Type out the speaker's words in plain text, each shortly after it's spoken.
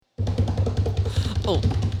Oh,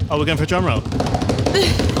 we're going for a drum roll.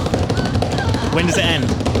 When does it end?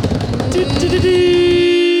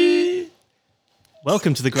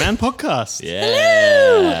 Welcome to the Grand Podcast.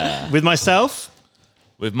 yeah. With myself.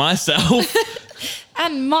 With myself.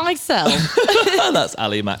 And myself. That's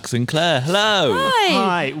Ali, Max and Claire. Hello.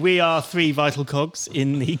 Hi. We are three vital cogs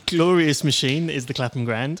in the glorious machine that is the Clapham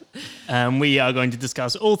Grand. We are going to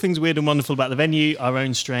discuss all things weird and wonderful about the venue, our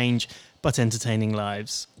own strange but entertaining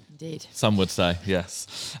lives. Indeed. Some would say,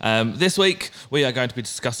 yes. This week, we are going to be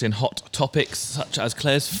discussing hot topics such as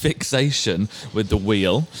Claire's fixation with the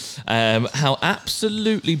wheel, how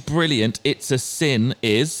absolutely brilliant It's a Sin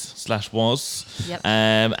is/was, Yep.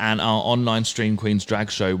 and our online Stream Queens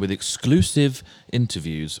drag show with exclusive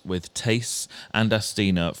interviews with Tayce and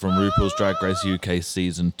Asttina from RuPaul's Drag Race UK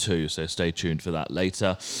Season 2, so stay tuned for that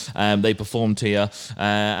later. They performed here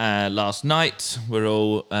last night. We're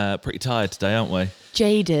all pretty tired today, aren't we?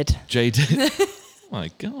 Jaded. Oh my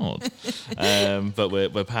God. But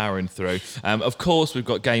we're powering through. Of course, we've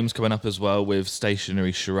got games coming up as well with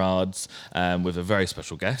stationary charades with a very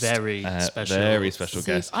special guest. Very special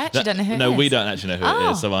guest. I actually don't know who it No, is. we don't actually know who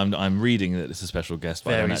it is. So I'm reading that it's a special guest,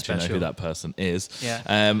 but I Very don't actually know special. who that person is.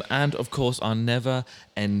 Yeah. And of course, our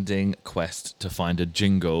never-ending quest to find a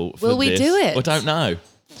jingle for Will we this. do it? I don't know.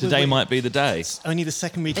 Today we? might be the day. It's only the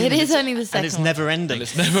second week. It is only the And second it's one. never ending. And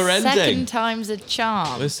it's never ending. Second time's a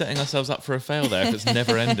charm. We're setting ourselves up for a fail there if it's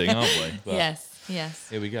never ending, aren't we? But Yes.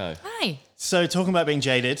 Here we go. Hi. So talking about being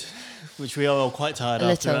jaded, which we are all quite tired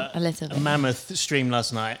after A little a bit. mammoth stream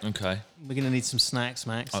last night. Okay. We're going to need some snacks,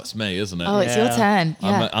 Max. That's me, isn't it? Oh, it's your Yeah. turn.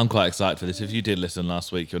 Yeah. I'm quite excited for this. If you did listen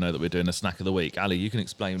last week, you'll know that we're doing a snack of the week. Ali, you can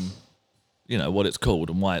explain, what it's called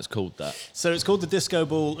and why it's called that. So it's called the Disco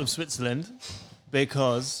Ball of Switzerland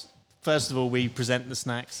because, first of all, we present the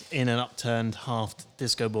snacks in an upturned, halved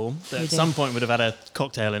disco ball that We at do. some point would have had a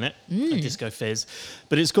cocktail in it, a disco fizz.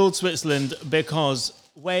 But it's called Switzerland because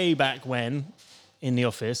way back when, in the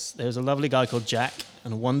office, there was a lovely guy called Jack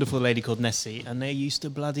and a wonderful lady called Nessy, and they used to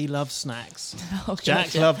bloody love snacks. Oh, Jack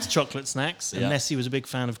gotcha. loved chocolate snacks, and Yeah. Nessie was a big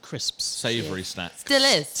fan of crisps. Savoury snack. Still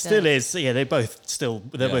is. Still is. So yeah, they're both still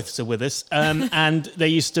with us. And they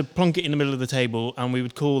used to plonk it in the middle of the table, and we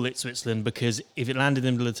would call it Switzerland because if it landed in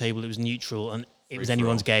the middle of the table, it was neutral and it was Free for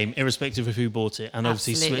anyone's all. game, irrespective of who bought it. And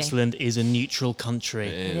obviously, Absolutely. Switzerland is a neutral country.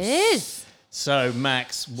 It is. So,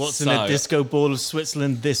 Max, what's in So- a disco ball of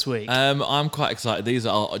Switzerland this week? I'm quite excited. These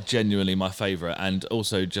are genuinely my favourite. And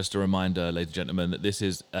also, just a reminder, ladies and gentlemen, that this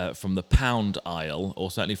is from the pound aisle,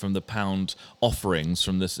 or certainly from the pound offerings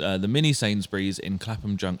from this the mini Sainsbury's in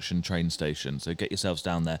Clapham Junction train station. So get yourselves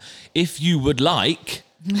down there. If you would like,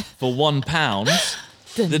 for £1,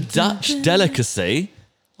 the Dutch delicacy,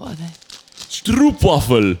 What are they?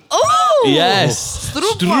 stroopwafel. Oh! Yes,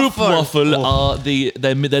 Stroopwafel. Stroopwafel are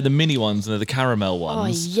they're the mini ones and they're the caramel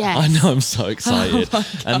ones. yes. I know, I'm so excited. Oh,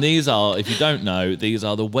 my And these are, if you don't know, these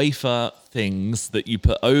are the wafer things that you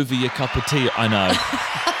put over your cup of tea. I know.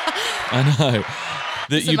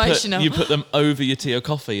 That It's emotional. you put them over your tea or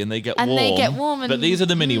coffee and they get And warm. they get warm But and- these are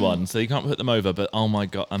the mini ones, so you can't put them over. But oh my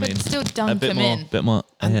God, I mean, still a dunk bit them more, in. bit more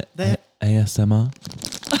And they're- ASMR.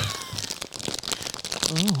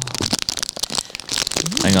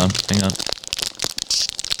 Hang on.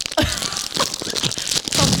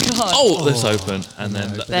 Oh, God. Oh, this open, and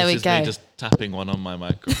then There we this is go. me just tapping one on my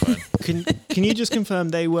microphone. Can you just confirm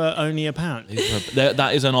they were only £1?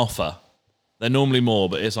 That is an offer. They're normally more,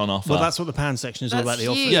 but it's on offer. Well, that's what the pound section is all That's about, the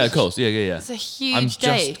offer. huge. yeah, of course. Yeah. It's a huge I'm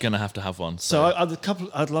day. just gonna have to have one. So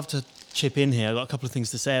I'd love to chip in here. I've got a couple of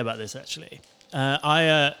things to say about this, actually.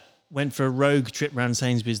 I went for a rogue trip around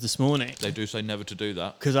Sainsbury's this morning They do say never to do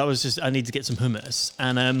that. because I need to get some hummus.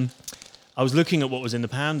 And I was looking at what was in the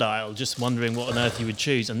pound aisle, just wondering what on earth you would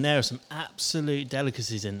choose. And there are some absolute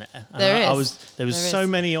delicacies in there. And There There is. was There so is.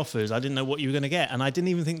 many offers. I didn't know what you were going to get. And I didn't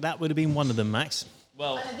even think that would have been one of them, Max.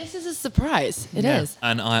 Well, This is a surprise. It is. Yeah.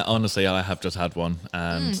 and I honestly, I have just had one,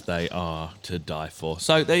 and they are to die for.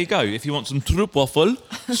 So there you go. If you want some stroopwafel,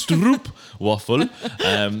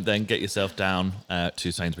 then get yourself down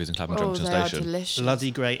to Sainsbury's and Clapham Oh, Junction they are Station. delicious. Bloody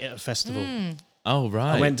great at a festival. Oh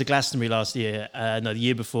right. I went to Glastonbury last year, the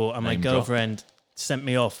year before, and my Name drop. girlfriend sent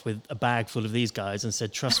me off with a bag full of these guys and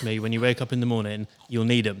said, trust me, when you wake up in the morning, you'll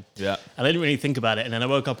need them. Yeah. And I didn't really think about it. And then I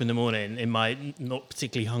woke up in the morning in my not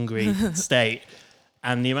particularly hungry state.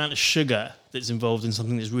 And the amount of sugar that's involved in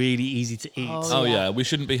something that's really easy to eat Oh yeah, we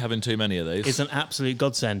shouldn't be having too many of these. is an absolute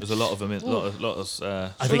godsend. There's a lot of them. Lot of.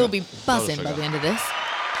 I We'll all think be buzzing by the end of this.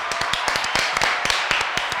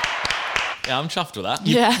 Yeah, I'm chuffed with that.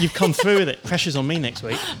 Yeah. you've come through with it. Pressure's on me next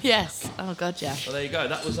week. Yes. Oh, God, yeah. Well, there you go.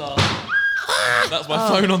 That was our. That's my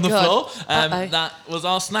phone on the God. floor. Uh-oh. That was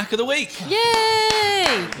our snack of the week.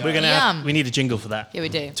 Yay! We're gonna we need a jingle for that. Yeah, we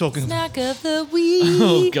do. Talking. Snack of the week.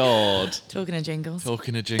 Oh, God. Talking of jingles.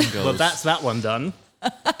 Talking of jingles. Well, that's that one done.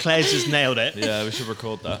 Claire's just nailed it. Yeah, we should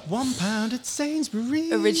record that. £1 at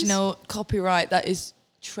Sainsbury's. Original copyright. That is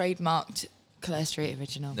trademarked Claire Street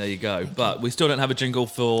original. There you go. But we still don't have a jingle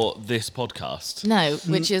for this podcast. No,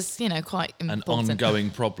 which is, quite An important. ongoing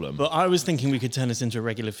problem. But I was thinking we could turn this into a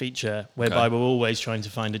regular feature whereby we're always trying to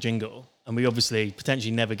find a jingle. And we obviously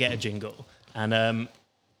potentially never get a jingle. And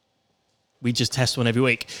we just test one every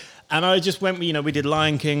week. And I just went, we did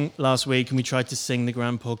Lion King last week and we tried to sing the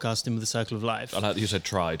grand podcast in with the Circle of Life. I like that you said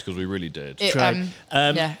tried, because we really did. It, Tried.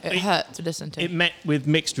 it hurt to listen to. It met with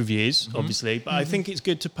mixed reviews, obviously, but I think it's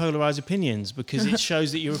good to polarize opinions because it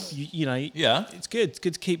shows that Yeah. it's good. It's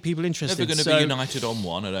good to keep people interested. Never going to be united on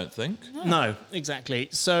one, I don't think. No, exactly.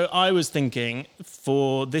 So I was thinking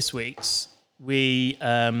for this week's, we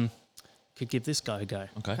could give this guy a go.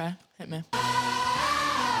 Okay, hit me.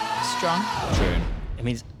 Strong. Tune. I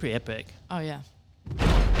mean, it's pretty epic. Oh, yeah.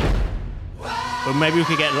 But maybe we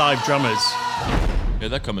could get live drummers. Yeah,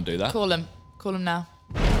 they'll come and do that. Call him. Call him now.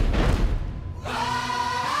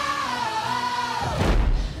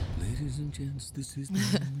 Ladies and gents, this is the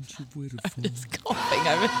moment you've waited for. Just coughing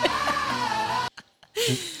over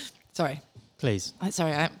there. Sorry. Please.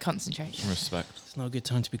 Sorry, I'm concentrating. Respect. It's not a good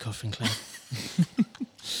time to be coughing, Claire.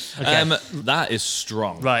 That is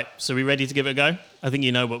strong. Right, so we ready to give it a go? I think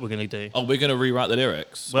you know what we're going to do. Oh, we're going to rewrite the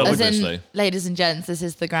lyrics. Well, As obviously. in, ladies and gents, this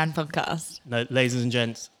is the grand podcast. No, ladies and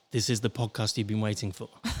gents, this is the podcast you've been waiting for.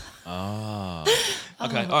 Okay, all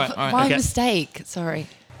right. My okay. mistake. Sorry.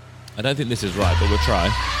 I don't think this is right, but we'll try.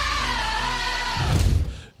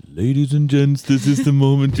 Ladies and gents, this is the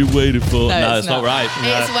moment you waited for. No, it's not right.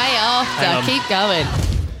 It's way after. Keep going.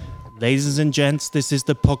 Ladies and gents, this is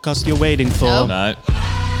the podcast you're waiting for. Nope. No.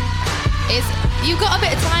 You've got a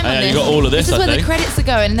bit of time on Yeah, this. you got all of this, This is I where the think. credits are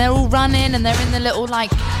going, and they're all running, and they're in the little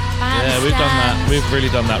bandstand. Yeah, we've done that. We've really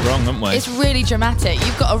done that wrong, haven't we? It's really dramatic.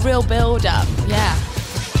 You've got a real build-up. Yeah.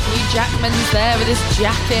 Hugh Jackman's there with his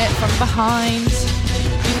jacket from behind.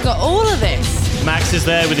 You've got all of this. Max is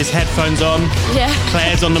there with his headphones on. Yeah.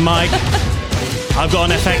 Claire's on the mic. I've got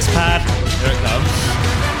an FX pad. Here it comes.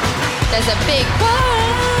 There's a big.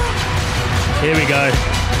 Here we go.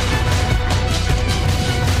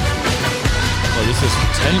 Oh, this is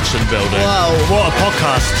tension building. Whoa. What a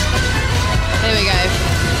podcast. Here we go.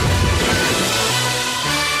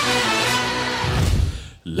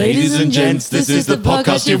 Ladies and gents, this is the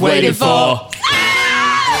podcast you've waited for.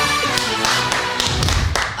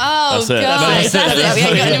 Oh, That's it. God. That's it. That's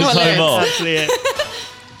it. We ain't got any more That's no lyrics. more. That's actually it.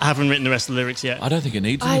 I haven't written the rest of the lyrics yet. I don't think it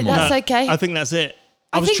needs any more. That's okay. I think that's it.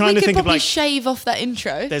 I was think trying we to could think of probably like shave off that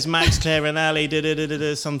intro. there's Max, Claire, and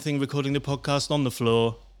Ali something recording the podcast on the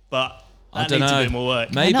floor, but I that don't needs know. a bit more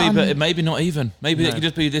work. Maybe, Not but on- maybe not even. Maybe it No. could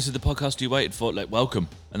just be this is the podcast you waited for. Like, welcome.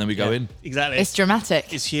 And then we go in. Exactly. It's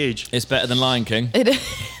dramatic. It's huge. It's better than Lion King.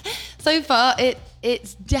 So far,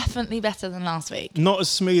 it's definitely better than last week. Not as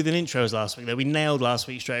smooth an intro as last week, though. We nailed last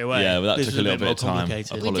week straight away. Yeah, but that This took was a little bit more of time.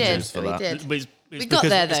 complicated. We Apologies did. for We that. did. But it's We got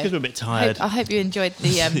there, though. It's because we're a bit tired. I hope you enjoyed the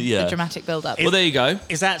Yeah. the dramatic build-up. Well, there you go.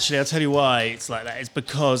 It's actually, I'll tell you why it's like that. It's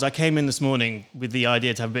because I came in this morning with the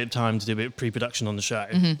idea to have a bit of time to do a bit of pre-production on the show,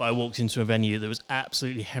 Mm-hmm. but I walked into a venue that was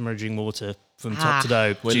absolutely hemorrhaging water from top to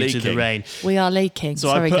toe We're due to the leaking. rain. We are leaking. So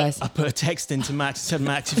Sorry, I guys. put a text into Max and said,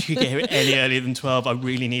 Max, if you get here any earlier than 12, I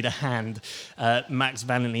really need a hand. Max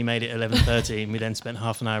valiantly made it 11:30, and we then spent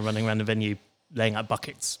half an hour running around the venue laying out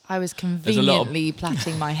buckets. I was a lot of- conveniently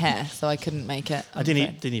plaiting my hair, so I couldn't make it. I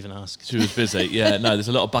didn't even ask. She was busy. Yeah, no, there's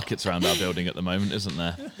a lot of buckets around our building at the moment, isn't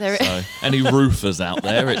there? There So, any roofers out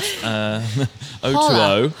there, it's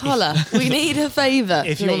 020. Holla. We need a favour.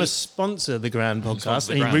 If you want to please. sponsor the Grand Sponsor Podcast,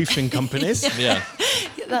 the any Grand. roofing companies, Yeah,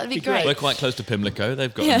 That'd be great. we're great. quite close to Pimlico.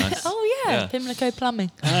 They've got a Yeah. nice. Oh, yeah. Pimlico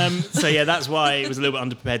Plumbing. so yeah, that's why it was a little bit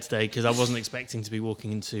underprepared today because I wasn't expecting to be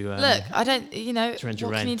walking into. Look, I don't, Torrential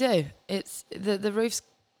what can you rain. do? It's the roof's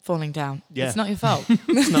falling down. Yeah. It's not your fault.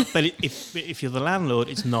 it's not. But if you're the landlord,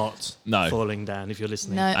 it's not No. falling down. If you're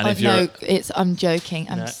listening, No, And if no, you're- I'm joking.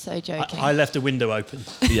 I'm No. so joking. I left a window open,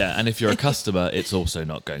 Yeah, and if you're a customer, it's also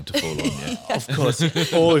not going to fall on you. of course.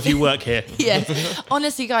 Or if you work here, yeah.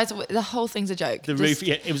 Honestly, guys, the whole thing's a joke. the roof.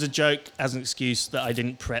 Yeah, it was a joke as an excuse that I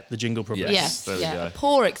didn't prep the jingle properly. Yes. Yes, there we yeah. go. A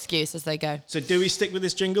poor excuse as they go. So do we stick with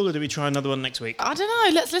this jingle or do we try another one next week? I don't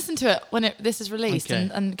know. Let's listen to it when this is released Okay.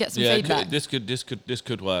 and get some Yeah, feedback. this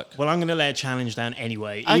could work. Well, I'm going to lay a challenge down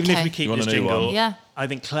anyway. Even if Okay. we keep You want this a new jingle, one? Yeah. I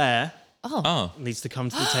think Claire Oh, Oh, needs to come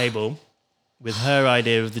to the table with her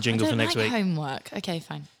idea of the I jingle don't for next like week. homework. Okay,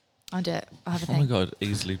 fine. I'll do it. I'll have a Oh my thing. God,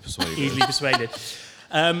 easily persuaded. Easily persuaded.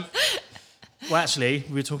 Well, actually,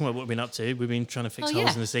 we were talking about what we've been up to. We've been trying to fix Oh, holes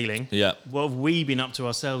yeah. in the ceiling. Yeah, What have we been up to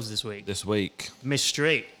ourselves this week? this week. Miss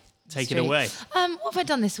Street, take it Street. away. What have I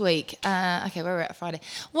done this week? Okay, where we're at Friday.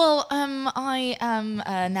 Well, I am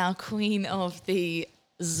now queen of the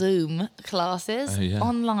Zoom classes. Oh, yeah.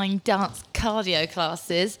 Online dance cardio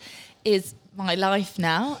classes is my life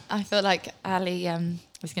now. I feel like Ali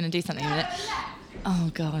is going to do something with it.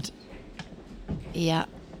 Oh, God. Yeah.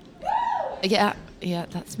 Yeah,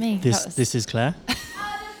 that's me. This is Claire.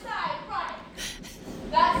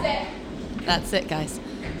 That's it, guys.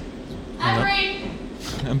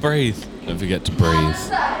 And breathe. Don't forget to breathe.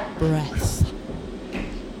 Breath.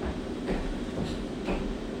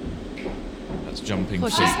 That's jumping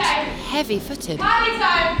Well, feet. she's heavy-footed. Party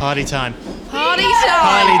time. Party time. Party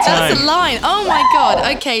That's time. a line. Oh my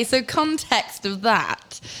God. Okay, so context of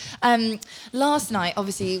that. Last night,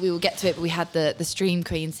 obviously, we will get to it, but we had the Stream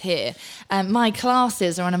Queens here. My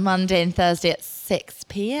classes are on a Monday and Thursday at 6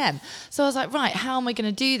 p.m. So I was like, right, how am I going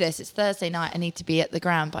to do this? It's Thursday night. I need to be at the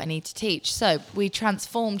ground, but I need to teach. So we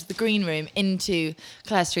transformed the green room into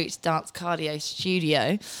Claire Street's dance cardio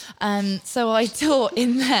studio. So I taught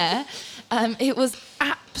in there. It was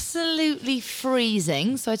absolutely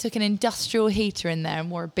freezing. So I took an industrial heater in there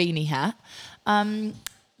and wore a beanie hat.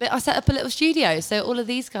 But I set up a little studio, so all of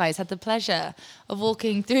these guys had the pleasure of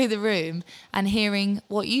walking through the room and hearing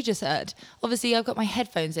what you just heard. Obviously, I've got my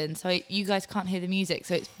headphones in, so you guys can't hear the music,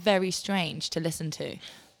 so it's very strange to listen to.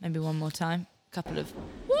 Maybe one more time. A couple of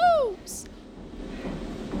woos.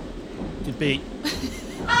 Good beat.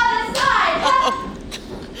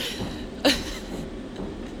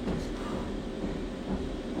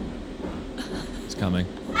 It's coming.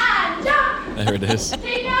 There it is. Keep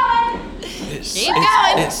going.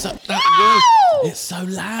 It's so, that word, it's so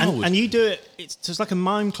loud. And you do it, it's just like a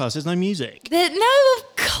mime class, there's no music. No,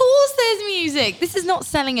 of course there's music. This is not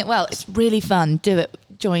selling it well. It's really fun. Do it.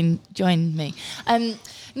 Join me.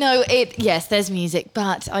 Yes, there's music,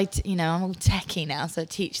 but I'm all techie now, so I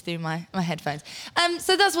teach through my headphones.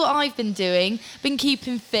 So that's what I've been doing. Been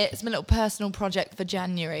keeping fit. It's my little personal project for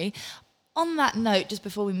January. On that note, just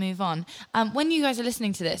before we move on, when you guys are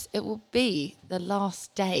listening to this, it will be the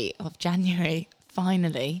last day of January,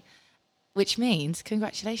 finally, which means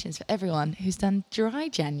congratulations for everyone who's done dry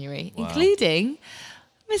January, Wow. including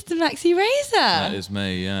Mr. Maxi Razor. That is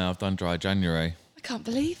me, yeah. I've done dry January. I can't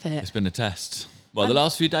believe it. It's been a test. Well, the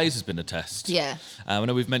last few days has been a test. Yeah. I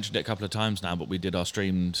know we've mentioned it a couple of times now, but we did our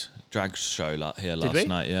streamed drag show here last we?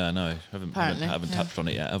 night. Yeah, no, haven't Apparently, yeah. touched on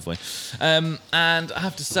it yet, have we? And I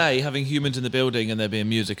have to say, having humans in the building and there being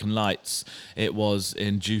music and lights, it was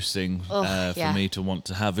inducing for me to want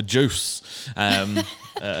to have a juice,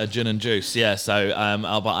 a gin and juice. Yeah, so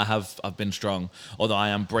but I've been strong. Although I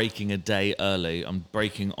am breaking a day early. I'm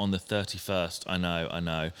breaking on the 31st. I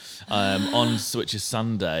know. On which is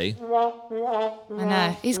Sunday. I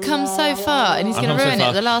know. He's come so far and he's going to ruin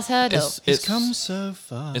it, the last hurdle. It's come so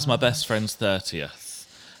far. It's my best friend's 30th,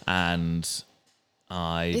 and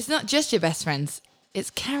It's not just your best friends. It's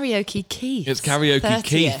Karaoke Keith. It's Karaoke 30th.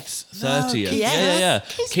 Keith's 30th. Yeah.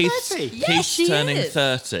 Keith's 30. Yeah, she turning is.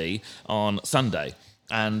 30 on Sunday,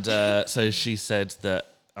 and so she said that.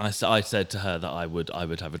 I said to her that I would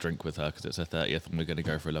have a drink with her because it's her 30th and we're going to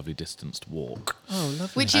go for a lovely distanced walk. Oh,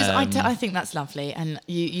 lovely. Which is, I think that's lovely, and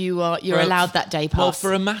you're allowed that day pass. Well,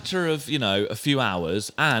 for a matter of a few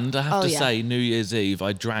hours, and I have to say, New Year's Eve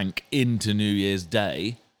I drank into New Year's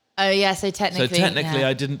Day. Oh yeah, so technically,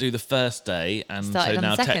 I didn't do the first day, and Started so on the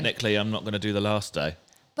now second. technically I'm not going to do the last day.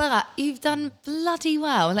 But you've done bloody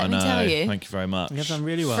well. Let me tell you. Thank you very much. You've done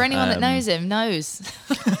really well. For anyone that knows him, knows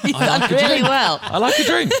you've I done like a really drink. well. I like a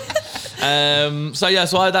drink.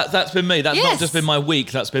 That's been me. That's not Yes. just been my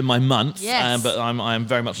week. That's been my month. Yes. But I'm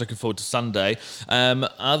very much looking forward to Sunday.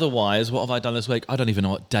 Otherwise, what have I done this week? I don't even know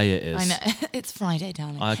what day it is. I know. It's Friday,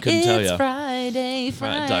 darling. I couldn't tell you. It's Friday.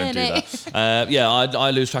 Right, don't do that.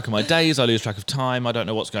 I lose track of my days. I lose track of time. I don't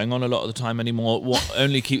know what's going on a lot of the time anymore. What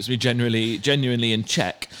only keeps me genuinely in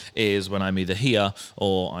check is when I'm either here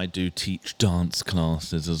or I do teach dance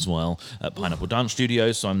classes as well at Pineapple Dance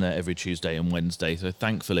Studios. So I'm there every Tuesday and Wednesday. So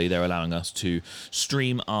thankfully they're allowing us to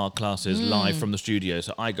stream our classes live from the studio.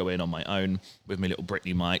 So I go in on my own with my little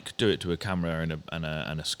Britney mic, do it to a camera and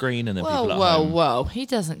a screen, and then people at home. Whoa. He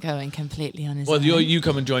doesn't go in completely on his Well, own. you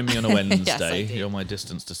come and join me on a Wednesday. I do. You're my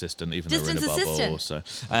distanced assistant, even Distance though we're in a bubble.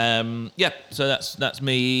 assistant. So, that's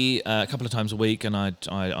me a couple of times a week, and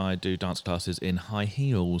I do dance classes in high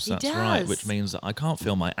heels. He That's right, does. which means that I can't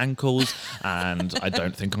feel my ankles, and I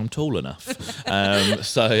don't think I'm tall enough.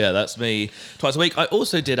 That's me twice a week. I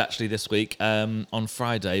also did actually this week. On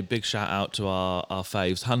Friday, big shout out to our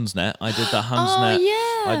faves, Hunsnet. I did the Hunsnet.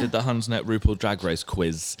 I did the Hunsnet RuPaul Drag Race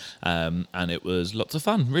quiz, and it was lots of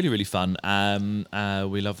fun. Really, really fun.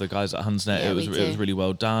 We love the guys at Hunsnet. Yeah, it was really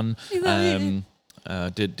well done.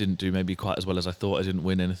 Didn't do maybe quite as well as I thought. I didn't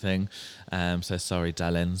win anything, so sorry,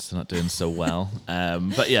 Dallins, not doing so well.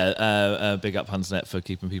 But yeah, big up Hunsnet for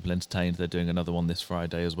keeping people entertained. They're doing another one this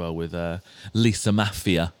Friday as well with Lisa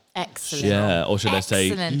Mafia. Excellent. Yeah, or should I say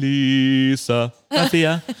Excellent. Lisa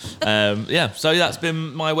Mafia? Yeah, so that's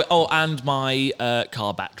been my way. Oh, and my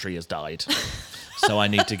car battery has died. So I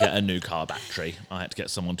need to get a new car battery. I had to get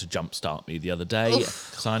someone to jumpstart me the other day.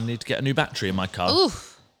 So I need to get a new battery in my car.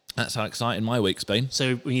 Oof. That's how exciting my week's been.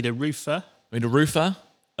 So we need a roofer. We need a roofer,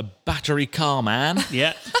 a battery car man,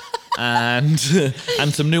 Yeah. and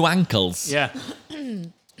some new ankles. Yeah.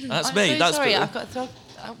 That's I'm me. so That's sorry. good. I've got to talk.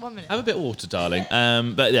 1 minute. Have a bit of water, darling.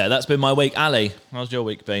 But yeah, that's been my week. Ali, how's your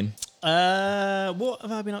week been? What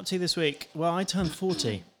have I been up to this week? Well, I turned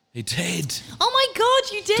 40. He did. Oh my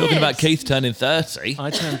God, you did. Talking about Keith turning 30. I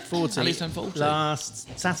turned 40. Ali's turned 40.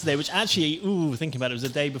 Last Saturday, which actually, thinking about it, was the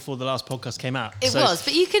day before the last podcast came out. It was,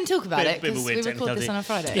 but you can talk about it bit of a because we weird record this technicality. on a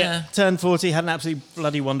Friday. Yeah. Turned 40, had an absolutely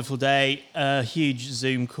bloody wonderful day. A huge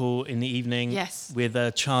Zoom call in the evening. Yes. With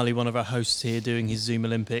Charlie, one of our hosts here, doing his Zoom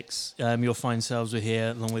Olympics. Your fine selves were here,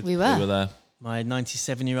 along with We We were. were there. my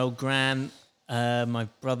 97-year-old gran, my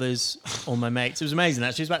brothers, all my mates. It was amazing,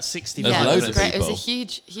 actually. It was about 60 There's Yeah, loads it of was great. It was a people.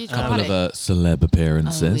 huge Couple party. of celeb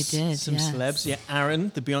appearances. Oh, we did. Some yes. celebs. Yeah,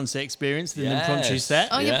 Aaron, the Beyonce experience, the Yes. impromptu set.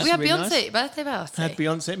 Oh, yeah, Yes. we had Really Beyonce nice. birthday party. Had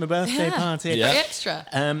Beyonce at my birthday Yeah. party. Yeah. Very extra.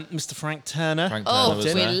 Mr. Frank Turner. Frank Oh, Turner was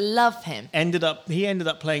we there. love him. He ended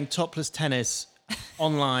up playing topless tennis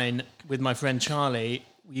online with my friend Charlie,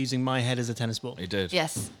 using my head as a tennis ball. He did.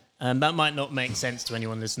 Yes. That might not make sense to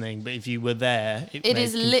anyone listening, but if you were there, It made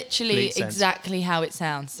is literally complete sense. exactly how it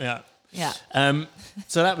sounds. Yeah. Yeah.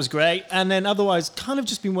 So that was great. And then otherwise, kind of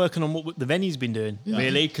just been working on what the venue's been doing,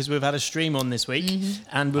 really, because we've had a stream on this week.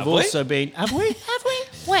 And we've Have we? also been... Have we? Have we?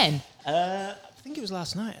 When? I think it was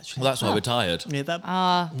last night, actually. Well, that's why we're tired. Yeah, that is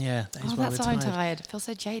Oh, why that's we're why I'm tired. tired. I feel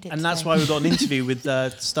so jaded. And that's today. why we've got an interview with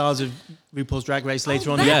stars of RuPaul's Drag Race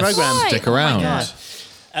later on in the that's programme. right. Stick Oh my around.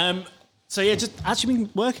 God. So yeah, just actually been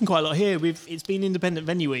working quite a lot here. It's been Independent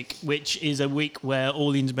Venue Week, which is a week where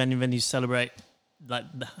all the independent venues celebrate like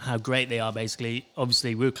how great they are. Basically,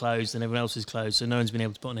 obviously we're closed and everyone else is closed, so no one's been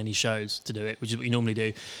able to put on any shows to do it, which is what you normally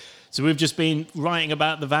do. So we've just been writing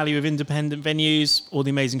about the value of independent venues, all the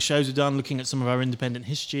amazing shows we've done, looking at some of our independent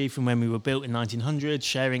history from when we were built in 1900,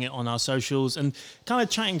 sharing it on our socials, and kind of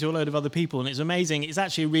chatting to a load of other people. And it's amazing. It's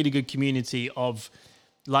actually a really good community of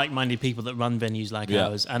like-minded people that run venues like Yeah.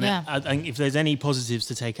 ours. And Yeah. I think if there's any positives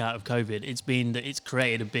to take out of COVID, it's been that it's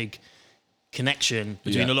created a big connection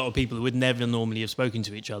between Yeah. a lot of people who would never normally have spoken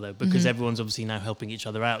to each other, because everyone's obviously now helping each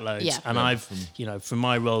other out loads. Yeah. And I've, from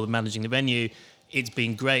my role of managing the venue, it's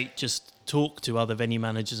been great just talk to other venue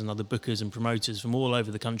managers and other bookers and promoters from all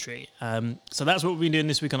over the country. So that's what we've been doing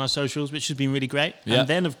this week on our socials, which has been really great. Yeah. And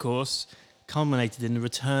then, of course, culminated in the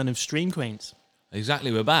return of Stream Queens.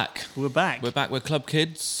 Exactly, we're back. We're back. We're back with Club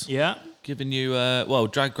Kids. Yeah. Giving you,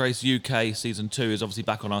 Drag Race UK Season 2 is obviously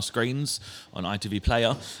back on our screens on ITV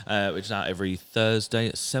Player, which is out every Thursday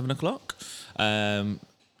at 7 o'clock. I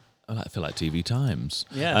feel like TV Times.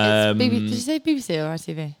 Yeah. Did you say BBC or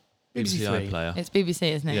ITV? BBC BBC Three. iPlayer. It's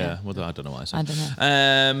BBC, isn't it? Yeah, well, I don't know why I said. I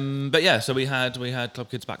don't know. But yeah, so we had Club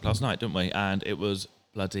Kids back last night, didn't we? And it was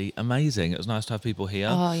bloody amazing. It was nice to have people here.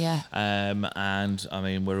 Oh, yeah. And I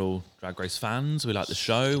mean, we're all Drag Race fans. We like the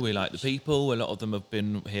show. We like the people. A lot of them have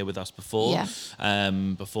been here with us before. Yeah.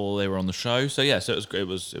 Before they were on the show. So yeah, so it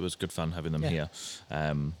was good fun having them here.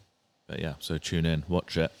 But yeah, so tune in,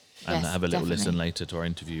 watch it, and Yes, have a little definitely. listen later to our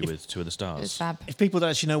interview with two of the It was stars. fab. If people don't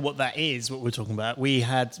actually know what that is, what we're talking about, we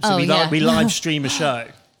yeah. live stream a show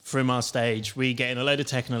from our stage. We get in a load of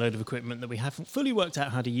tech and a load of equipment that we haven't fully worked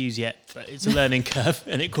out how to use yet, but it's a learning curve,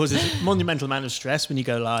 and it causes a monumental amount of stress when you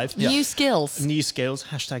go live. New skills. New skills,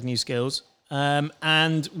 #new skills.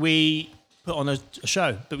 And we put on a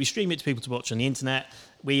show, but we stream it to people to watch on the internet.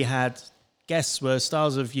 We had guests were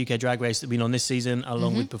stars of UK Drag Race that have been on this season,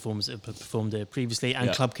 along with performers that have performed here previously, and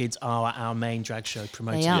Yeah. Club Kids are our main drag show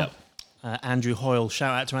promoter. They are. Yep. Andrew Hoyle,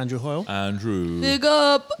 shout out to Andrew Hoyle. Andrew. Big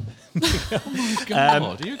up.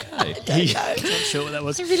 God, are you okay? Not sure what that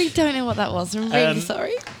was. I really don't know what that was. I'm really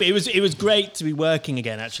sorry. But it was great to be working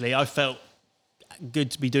again. Actually, I felt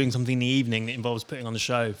good to be doing something in the evening that involves putting on a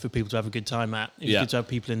show for people to have a good time at. It's good to have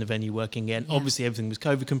people in the venue working again. Obviously, everything was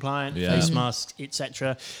COVID compliant, face masks,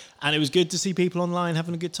 etc. And it was good to see people online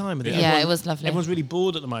having a good time with it. It was lovely. Everyone's really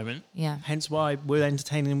bored at the moment. Yeah. Hence why we're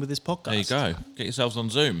entertaining them with this podcast. There you go. Get yourselves on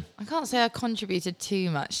Zoom. I can't say I contributed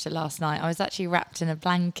too much to last night. I was actually wrapped in a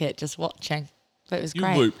blanket just watching. But it was You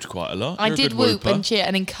great. whooped quite a lot. I You're a did good whoop whooper. and cheer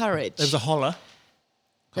and encourage. There was a holler.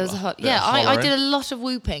 I did a lot of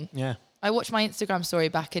whooping. Yeah. I watched my Instagram story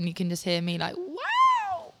back and you can just hear me like,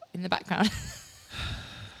 wow, in the background.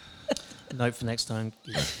 Note for next time,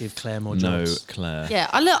 give Claire more No, jobs. Claire. Yeah,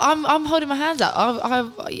 I'm holding my hands up. I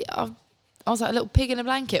was like a little pig in a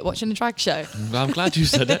blanket watching a drag show. I'm glad you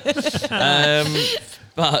said it.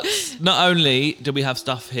 But not only did we have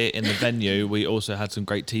stuff here in the venue, we also had some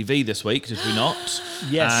great TV this week, did we not?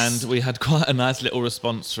 Yes. And we had quite a nice little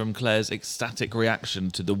response from Claire's ecstatic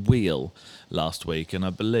reaction to the wheel last week, and I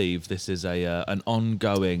believe this is an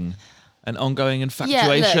ongoing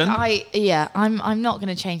infatuation. Yeah, look, I'm not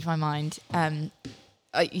going to change my mind.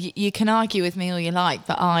 You can argue with me all you like,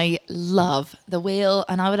 but I love the wheel,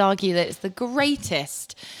 and I would argue that it's the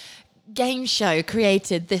greatest game show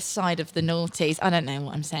created this side of the noughties. I don't know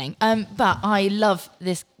what I'm saying, but I love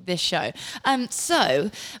this show.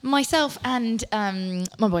 So myself and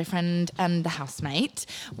my boyfriend and the housemate,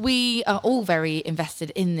 we are all very invested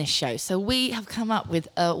in this show. So we have come up with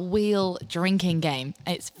a wheel drinking game.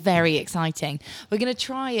 It's very exciting. We're going to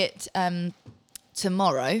try it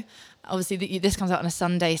tomorrow. Obviously, this comes out on a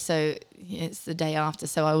Sunday, so it's the day after.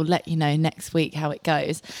 So I will let you know next week how it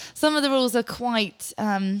goes. Some of the rules are quite...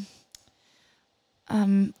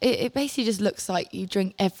 it basically just looks like you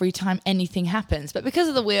drink every time anything happens. But because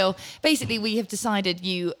of the wheel, basically we have decided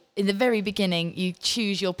in the very beginning, you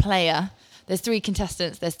choose your player. There's 3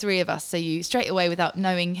 contestants, there's 3 of us. So you straight away, without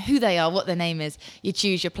knowing who they are, what their name is, you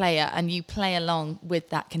choose your player and you play along with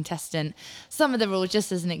that contestant. Some of the rules,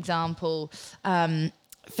 just as an example, for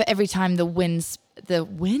every time the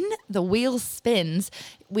wheel spins,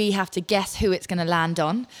 we have to guess who it's going to land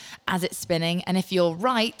on as it's spinning. And if you're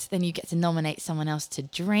right, then you get to nominate someone else to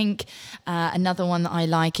drink. Another one that I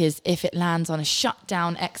like is if it lands on a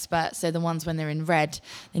shutdown expert, so the ones when they're in red,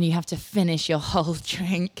 then you have to finish your whole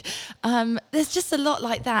drink. There's just a lot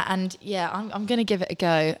like that. And yeah, I'm going to give it a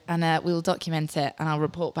go, and we'll document it and I'll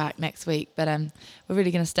report back next week. But we're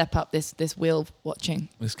really going to step up this wheel watching.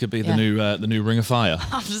 This could be the new Ring of Fire.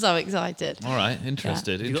 I'm so excited. All right,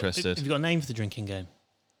 interested. Have you got a name for the drinking game?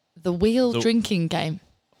 The wheel drinking game.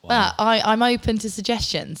 Wow. But I'm open to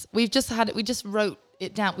suggestions. We just wrote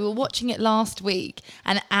it down. We were watching it last week,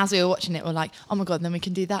 and as we were watching it, we're like, oh my God, then we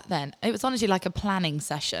can do that then. It was honestly like a planning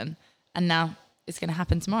session, and now it's going to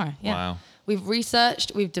happen tomorrow. Yeah. Wow. We've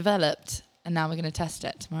researched, we've developed, and now we're going to test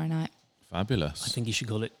it tomorrow night. Fabulous. I think you should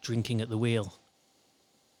call it drinking at the wheel.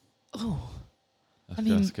 Oh.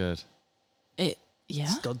 That's good. Yeah.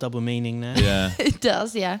 It's got double meaning there. Yeah. It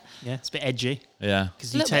does, yeah. Yeah, it's a bit edgy. Yeah.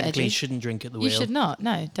 Because you Little bit technically edgy. shouldn't drink at the You wheel. should not.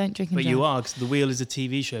 No, don't drink and But drive. you are, because the wheel is a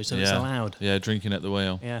TV show, so it's allowed. Yeah, drinking at the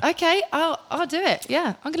wheel. Yeah. Okay, I'll do it.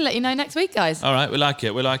 Yeah, I'm going to let you know next week, guys. All right, we like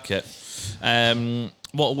it.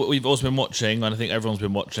 What we've also been watching, and I think everyone's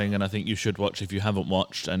been watching, and I think you should watch if you haven't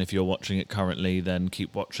watched, and if you're watching it currently, then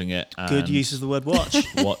keep watching it. And Good use of the word watch.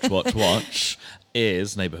 watch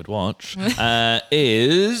is Neighbourhood Watch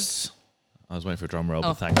is. I was waiting for a drum roll,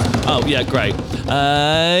 but thanks. Oh yeah, great.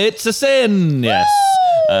 It's a Sin. Yes.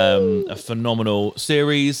 A phenomenal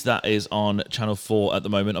series that is on Channel 4 at the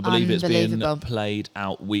moment. I believe it's being played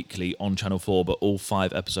out weekly on Channel 4, but all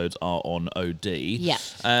 5 episodes are on OD.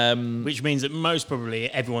 Yeah. Which means that most probably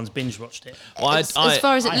everyone's binge watched it. Well, As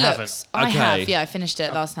far as it I looks, haven't. I Okay. have. Yeah, I finished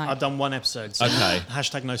it last night. I've done 1 episode. So Okay.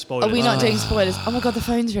 Hashtag no spoilers. Are we not doing spoilers? Oh my God, the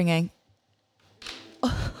phone's ringing.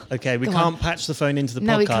 Okay, we Go can't on. patch the phone into the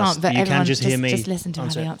No, podcast. we can't, but you everyone can just hear me. Just listen to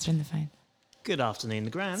answer Harry it. answering the phone. Good afternoon, the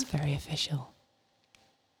It's Grand. very official.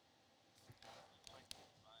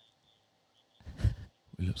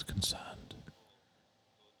 He looks concerned.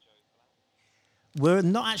 We're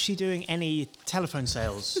not actually doing any telephone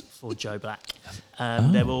sales for Joe Black.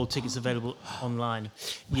 They're all tickets available online.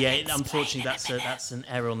 Yeah, unfortunately, that's an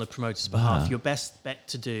error on the promoter's behalf. Your best bet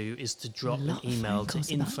to do is to drop A an lot of email phone to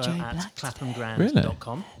calls about Joe Black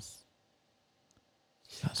info@claphamgrand.com.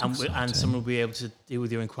 That's And exciting. someone will be able to deal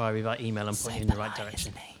with your inquiry via email and point you in the right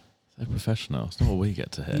direction. So professional. It's not what we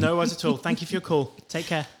get to hear. No worries at all. Thank you for your call. Take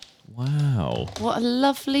care. Wow. What a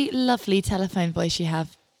lovely, lovely telephone voice you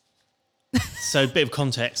have. So, a bit of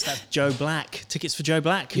context. That's Joe Black. Tickets for Joe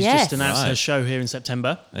Black, who's Yes. just announced her Right. show here in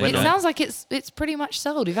September. There you It go. sounds like it's pretty much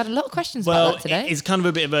sold. We've had a lot of questions Well, about that today. it's kind of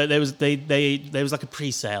a bit of a there was like a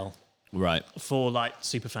pre-sale Right. for like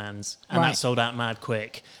super fans, and that sold out mad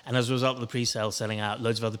quick. And as a result of the pre-sale selling out,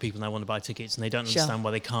 loads of other people now want to buy tickets, and they don't understand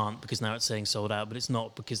why they can't, because now it's saying sold out, but it's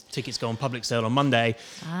not, because tickets go on public sale on Monday,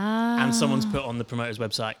 and someone's put on the promoter's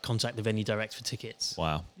website, contact the venue direct for tickets.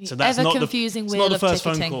 Wow. So that's Ever not confusing it's wheel not the of first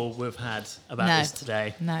ticketing. phone call we've had about this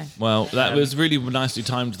today. No. Well, that was really nicely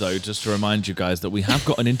timed, though, just to remind you guys that we have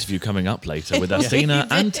got an interview coming up later with Asttina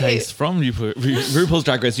and Tayce from RuPaul's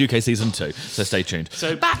Drag Race UK Season 2. So stay tuned.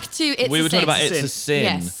 So Back to It's We a were Sin. talking about It's a Sin.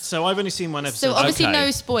 Yes. So I've only seen one episode. So obviously Okay.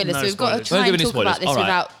 no spoilers, No so we've got to spoilers. try Won't give and any talk spoilers. about this All right.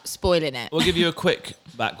 without spoiling it. We'll give you a quick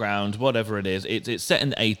background, whatever it is. It's set in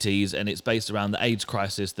the 80s, and it's based around the AIDS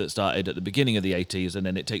crisis that started at the beginning of the 80s, and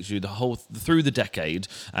then it takes you the whole through the decade.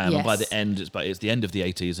 And by the end, it's the end of the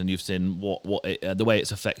 80s, and you've seen the way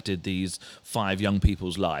it's affected these 5 young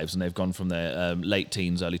people's lives, and they've gone from their late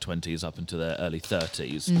teens, early 20s, up into their early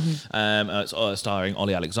 30s. It's starring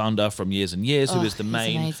Ollie Alexander from Years and Years, who is the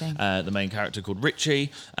main character called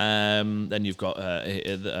Richie. Then you've got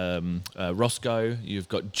Roscoe, you've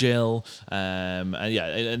got Jill, and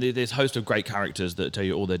there's a host of great characters that tell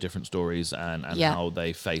you all their different stories and how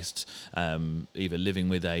they faced either living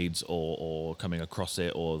with AIDS or coming across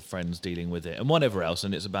it, or friends dealing with it, and whatever else.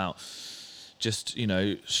 And it's about just,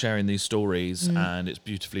 sharing these stories, and it's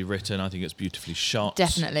beautifully written. I think it's beautifully shot.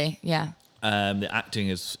 Definitely, yeah. The acting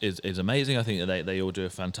is amazing. I think that they all do a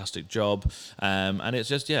fantastic job, and it's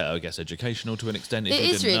just I guess educational to an extent. If It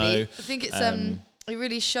you is didn't really. know. I think it's it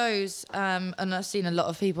really shows, and I've seen a lot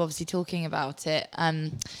of people obviously talking about it.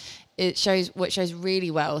 It shows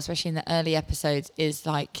really well, especially in the early episodes, is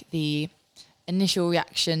like the initial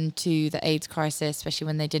reaction to the AIDS crisis, especially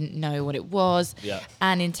when they didn't know what it was,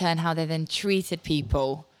 and in turn how they then treated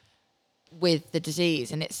people with the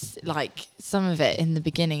disease. And it's like some of it in the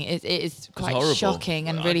beginning it is quite horrible. shocking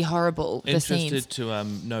and really horrible. The Interested scenes. to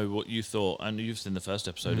know what you thought, and you've seen the first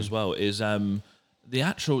episode as well, is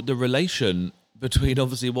the relation between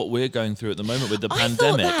obviously what we're going through at the moment with the I thought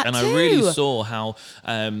pandemic, that and too. I really saw how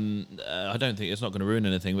I don't think it's not going to ruin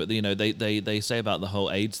anything, but they say about the whole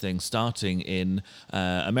AIDS thing starting in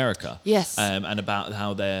America, and about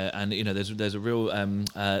how there's a real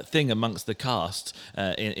thing amongst the cast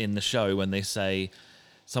in the show when they say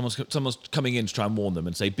someone's coming in to try and warn them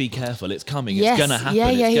and say, be careful, it's coming, it's going to happen,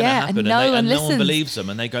 it's going to happen. And no one believes them,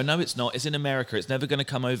 and they go, no, it's not, it's in America, it's never going to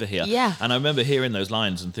come over here. Yeah. And I remember hearing those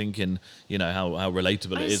lines and thinking, how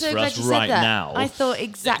relatable it is so for glad us you said right that. now. I thought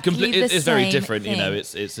exactly the it's very same different, thing.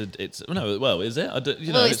 it's is it? I don't,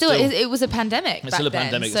 it was a pandemic. it's still a back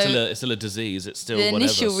pandemic, then, it's still a disease, it's still the whatever.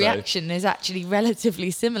 initial reaction is actually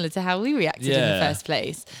relatively similar to how we reacted in the Yeah. first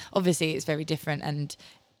place. Obviously, it's very different, and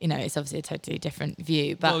it's obviously a totally different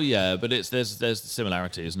view. But But there's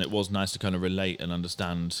similarities, and it was nice to kind of relate and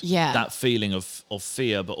understand Yeah. that feeling of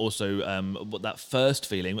fear, but also that first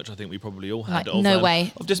feeling, which I think we probably all had, Like, no way, of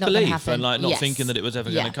not gonna disbelief, happen. and like not Yes. thinking that it was ever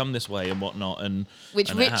going Yeah. to come this way and whatnot, and which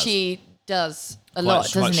and it has. Richie does a Quite-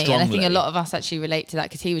 lot, quite doesn't he? And I think a strongly. lot of us actually relate to that,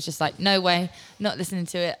 because he was just like, no way, not listening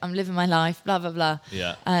to it. I'm living my life, blah, blah, blah.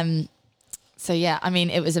 Yeah. So yeah, I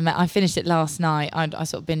mean, it was I finished it last night. I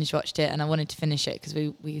sort of binge watched it, and I wanted to finish it because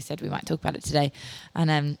we said we might talk about it today,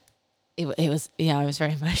 and it was I was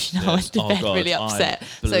very emotional. I went to bed really upset.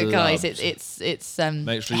 So guys, it's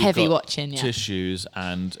Make sure you've heavy got watching. Yeah. tissues,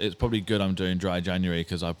 and it's probably good I'm doing dry January,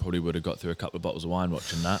 because I probably would have got through a couple of bottles of wine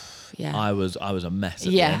watching that. Yeah. I was a mess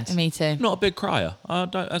at the Yeah, end. me too. I'm not a big crier. I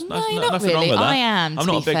don't. That's No, nothing not wrong really. with that. I am, I'm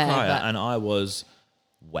to not be a big fair, crier, but- and I was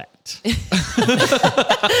wet.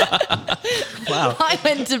 Wow. I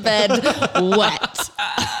went to bed wet.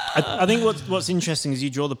 I think what's interesting is you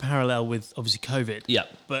draw the parallel with obviously COVID. Yeah.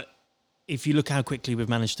 But if you look how quickly we've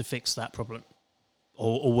managed to fix that problem,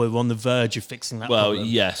 or we're on the verge of fixing that Well, problem.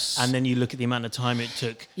 yes. And then you look at the amount of time it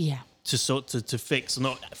took Yeah. to fix,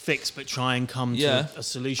 not fix, but try and come Yeah. to a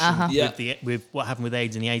solution Yeah. with what happened with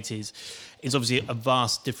AIDS in the 80s. It's obviously a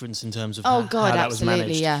vast difference in terms of Oh, how God, that was absolutely,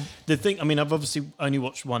 managed. yeah. The thing, I mean, I've obviously only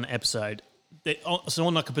watched one episode. So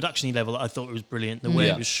on like a production level, I thought it was brilliant. The way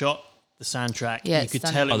Yeah. it was shot, the soundtrack, Yeah, you it's could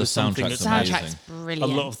stunning. tell it Oh, the was something soundtrack's that's amazing. Soundtrack's a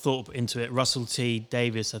brilliant. lot of thought into it. Russell T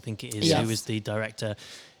Davis, I think it is, Yes. who was the director,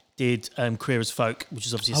 did Queer as Folk, which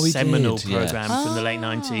is obviously Oh, a he seminal did, yes. program from the late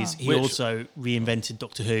 90s. He Which- also reinvented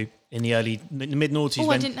Doctor Who in the mid-noughties.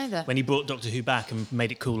 Oh, I didn't know that. When he brought Doctor Who back and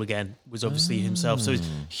made it cool again, was obviously himself. So it's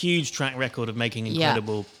a huge track record of making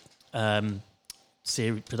incredible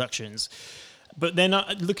series productions. But then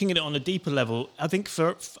looking at it on a deeper level, I think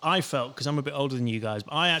I felt, because I'm a bit older than you guys,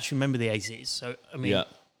 but I actually remember the 80s. So, I mean,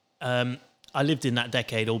 I lived in that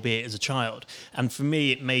decade, albeit as a child. And for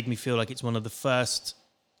me, it made me feel like it's one of the first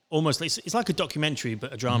almost it's like a documentary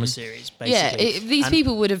but a drama series basically. Yeah, these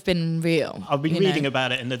people would have been real. I've been reading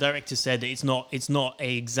about it, and the director said that it's not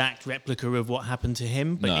a exact replica of what happened to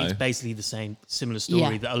him, but it's basically the similar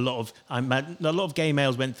story that a lot of gay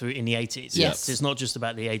males went through in the 80s. Yes. So it's not just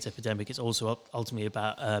about the AIDS epidemic; it's also ultimately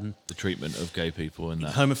about the treatment of gay people and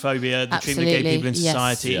that. homophobia, the treatment of gay people in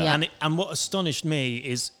society. Yeah. And what astonished me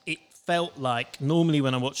is it felt like normally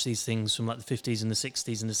when I watch these things from like the 50s and the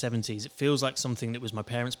 60s and the 70s, it feels like something that was my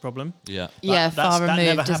parents' problem. Yeah. Far removed, that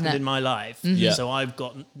never doesn't happened it? in my life. Yeah. So I've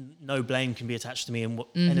got no blame can be attached to me and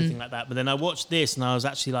anything like that. But then I watched this and I was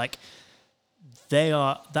actually like,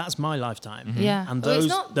 that's my lifetime. Yeah. And Well, it's those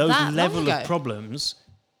not that long level ago. of problems,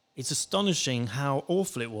 it's astonishing how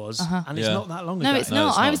awful it was. And it's Yeah. not that long ago. No, it's No, not.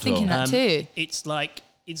 it's I not was at all. thinking that too. It's like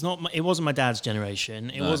it wasn't my dad's generation.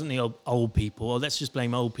 It wasn't the old people. Or let's just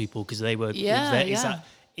blame old people because they were.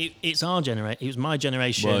 It's our generation. It was my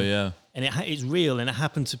generation. Well, yeah. And it's real, and it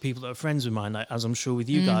happened to people that are friends of mine. Like, as I'm sure with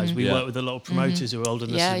you guys, we work with a lot of promoters who are older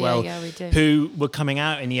than us as well, we do. who were coming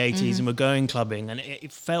out in the 80s and were going clubbing, and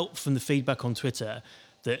it felt from the feedback on Twitter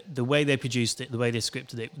that the way they produced it, the way they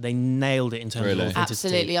scripted it, they nailed it in terms Really? of authenticity.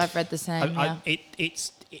 Absolutely, I've read the same.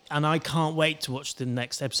 And I can't wait to watch the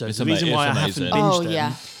next episode. It's The reason why I it's haven't amazing. binged Oh, them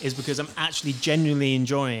yeah. is because I'm actually genuinely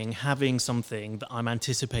enjoying having something that I'm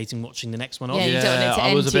anticipating watching the next one of. Yeah, you don't want it to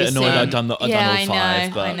I was a end bit too annoyed soon. I'd done all I five,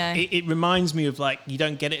 know, but I know. It reminds me of like you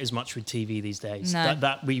don't get it as much with TV these days. No.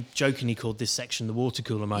 That we jokingly called this section the water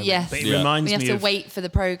cooler moment. Yes. But it Yeah. reminds We have me to of wait for the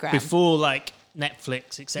program. before like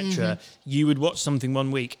Netflix, etc. You would watch something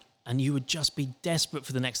one week and you would just be desperate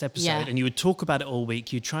for the next episode, Yeah. and you would talk about it all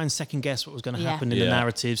week. You'd try and second guess what was going to happen in the Yeah.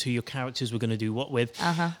 narratives, who your characters were going to do what with.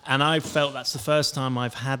 And I felt that's the first time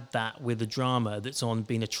I've had that with a drama that's on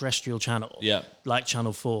being a terrestrial channel, Yeah. like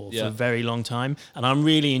Channel 4 for Yeah. a very long time. And I'm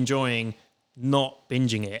really enjoying not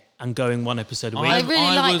binging it and going one episode a week. I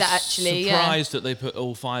really like was that, actually, yeah. surprised that they put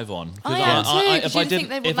all five on. 'Cause I am too, 'cause if you didn't think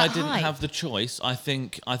they were if I that didn't high. have the choice, I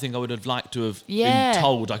think I would have liked to have Yeah. been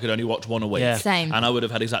told I could only watch one a week. Yeah. Same. And I would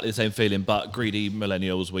have had exactly the same feeling. But greedy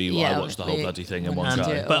millennials, Yeah, I watched the whole we bloody thing in wouldn't one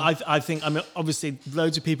do go. it. But I think, I mean, obviously,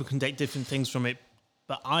 loads of people can take different things from it.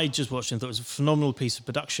 But I just watched it and thought it was a phenomenal piece of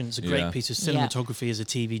production. It's a great Yeah. piece of cinematography as a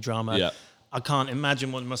TV drama. Yeah. I can't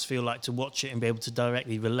imagine what it must feel like to watch it and be able to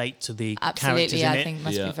directly relate to the characters Absolutely, in I it. think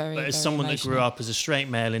must Yeah. be very. But as very someone that emotional. grew up as a straight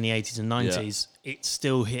male in the 80s and 90s, it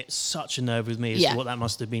still hit such a nerve with me as Yeah. to what that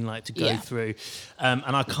must have been like to go Yeah. through. And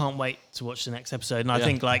I can't wait to watch the next episode. And I Yeah.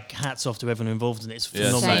 think, like, hats off to everyone involved in it. It's a Yeah,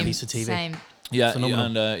 phenomenal Same, piece of TV. Same. Yeah, Phenomenal.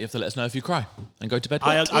 and you have to let us know if you cry and go to bed.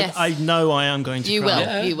 I Yes. know I am going to You cry. will.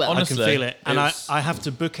 Yeah, You will. honestly. I can feel it. And It's- I have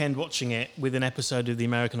to bookend watching it with an episode of The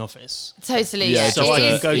American Office. Totally. Yeah, Yeah. just So It I can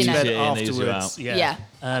is, go you to know. bed easier and easier afterwards. out. Yeah.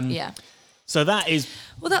 Um, Yeah. So that is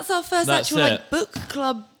Well, that's our first That's actual it. like book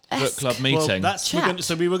club. Book club meeting. Well, Chat.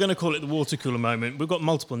 so we were going to call it the water cooler moment. We've got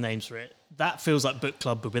multiple names for it. That feels like book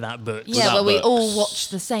club, but without books. Yeah, without where we books. all watch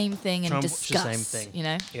the same thing Try and and watch the discuss. same thing. You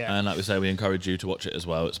know. Yeah. And like we say, we encourage you to watch it as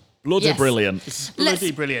well. It's bloody Yes. brilliant. Bloody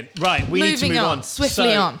Let's- brilliant. Right, we need to Moving move on, on.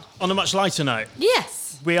 swiftly So, on. On a much lighter note,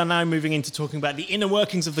 Yes. we are now moving into talking about the inner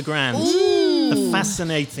workings of the Grand. The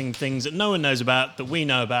fascinating things that no one knows about, that we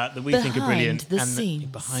know about, that we think are Behind brilliant. the and scenes.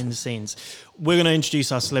 behind the scenes. We're going to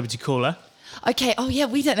introduce our celebrity caller. Okay. Oh yeah,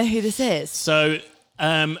 we don't know who this is. So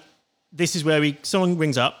this is where someone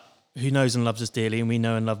rings up who knows and loves us dearly, and we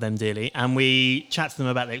know and love them dearly, and we chat to them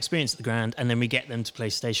about their experience at the Grand, and then we get them to play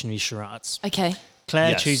stationery charades. Okay.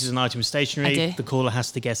 Claire Yes. chooses an item of stationery. I do. The caller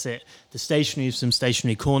has to guess it. The stationery is from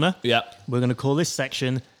Stationery Corner. Yeah, We're going to call this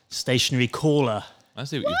section Stationery Caller. I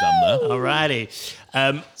see what you've done there.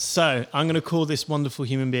 Alrighty. So I'm going to call this wonderful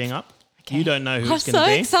human being up. Okay. You don't know who I'm it's going so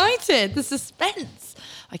to be. excited. The suspense.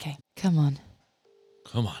 Okay. Come on.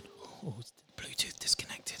 Come on. Oh, it's Bluetooth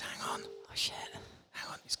disconnected. Hang on. Oh shit. Hang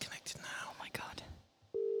on. It's connected now. Oh my god.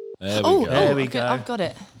 There we Oh, go. There we okay, go. I've got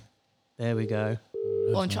it. There we go.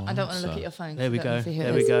 Well, I don't want to look at your phone. 'cause There we I don't go. see who it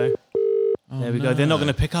There we is. go. There we go. They're not going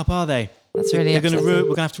to pick up, are they? That's really They're going to. upsetting. We're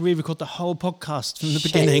going to have to re-record the whole podcast from the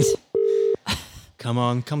Shit. beginning. Come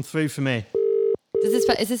on, come through for me.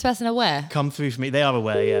 Is this person aware? Come through for me. They are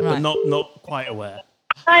aware, yeah, Right. but not quite aware.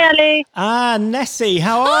 Hi, Ali. Ah, Nessy,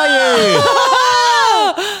 how are you?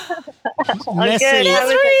 Nessy, good. How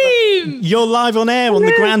is Dream. you're live on air on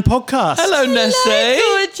the Grand Podcast. Hello, Nessy.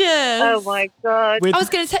 Gorgeous. Oh my God. With I was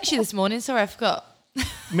going to text you this morning. Sorry, I forgot.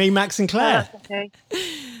 me, Max, and Claire. That's okay.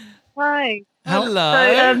 Hi.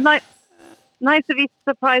 Hello. So, nice of you to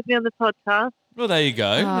surprise me on the podcast. Well, there you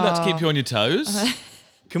go. We like to keep you on your toes.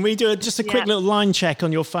 Can we do just a quick Yeah. little line check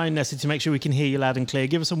on your phone, Nessy, to make sure we can hear you loud and clear?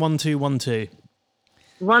 Give us a 1 2 1 2.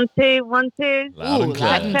 1 2 1 2. Loud and Ooh, clear.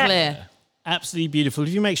 loud and clear. Absolutely beautiful. If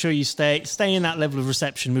you make sure you stay in that level of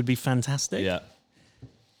reception would be fantastic. Yeah.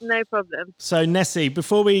 No problem. So Nessy,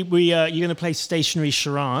 before we you're going to play stationary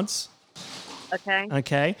charades, Okay.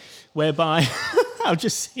 okay? Whereby I've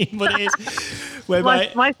just seen what it is.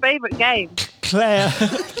 Whereby My favourite game. Claire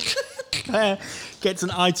gets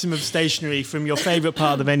an item of stationery from your favourite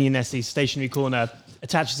part of the venue, Nessy, stationery corner,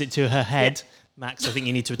 attaches it to her head. Max, I think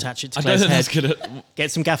you need to attach it to I don't Claire's think head. that's gonna. Get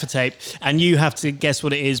some gaffer tape, and you have to guess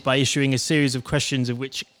what it is by issuing a series of questions of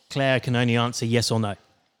which Claire can only answer yes or no.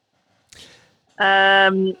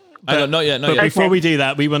 Not yet. Not But yet. before we do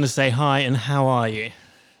that, we want to say hi and how are you?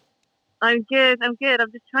 I'm good. I'm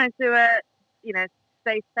just trying to,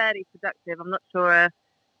 stay fairly productive. I'm not sure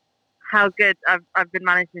how good I've been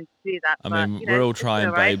managing to do that. I but, mean, you know, we're all it's trying,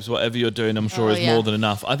 all right. babes. Whatever you're doing, I'm sure Oh, is yeah. more than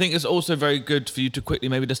enough. I think it's also very good for you to quickly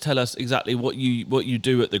maybe just tell us exactly what you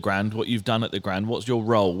do at the Grand, what you've done at the Grand. What's your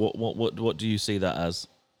role? What do you see that as?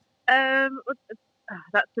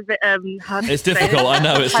 That's a bit hard to It's say. difficult. I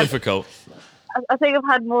know it's difficult. I think I've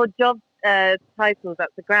had more job titles at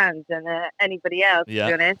the Grand than anybody else, Yeah.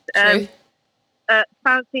 to be honest. True.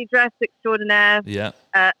 Fancy dress extraordinaire, Yeah.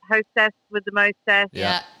 hostess with the mostess,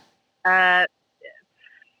 Yeah.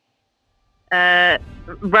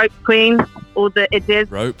 rope queen, all the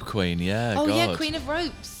idiots. Rope Queen. Yeah. Oh God. yeah, Queen of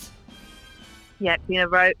Ropes. Yeah, queen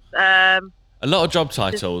of ropes. A lot of job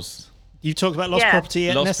titles. You talked about lost Yeah. property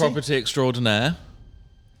yet, Lost Nessy? Property Extraordinaire.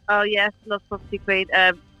 Oh yes, lost property queen.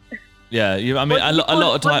 Yeah. I mean, a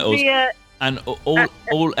lot of titles, The and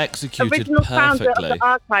all executed original founder of perfectly. the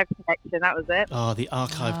archive collection. That was it. Oh, the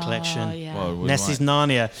archive collection. Oh yeah. Whoa, Nessie's right.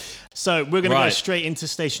 Narnia. So we're going to go Right. straight into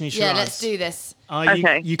stationary Yeah, charades. let's do this. Are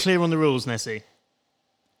Okay. you clear on the rules, Nessie?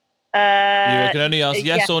 You can only ask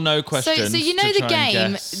yes yeah. or no So, questions. so you know to the try and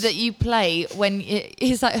game guess. that you play when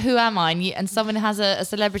it's like, who am I? And someone has a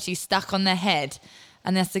celebrity stuck on their head,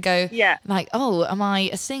 and they have to go, Yeah. like, oh, am I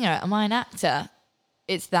a singer? Am I an actor?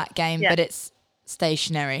 It's that game, Yeah. but it's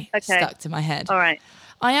stationary, Okay. stuck to my head. All right.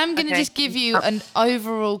 I am going to Okay. just give you an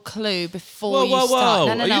overall clue before Whoa, you start.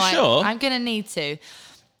 whoa. No, Are you no, sure? I'm going to need to.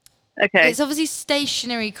 Okay. It's obviously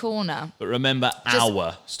stationary corner. But remember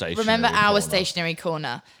our stationary. Remember our corner. stationary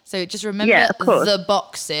corner. So just remember Yeah, of course. the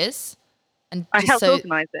boxes. And I just helped so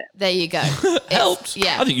organise it. there you go. Helped.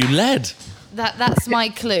 Yeah. I think you led. That's my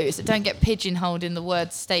clue. So don't get pigeonholed in the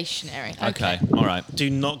word stationary. Okay. All right. Do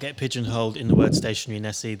not get pigeonholed in the word stationary,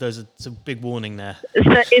 Nessie. It's a big warning there. So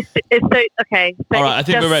it's so okay. So All right, it's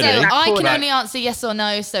I think just we're ready. So that I can corner. only answer yes or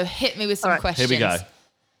no. So hit me with some All right. questions. Here we go.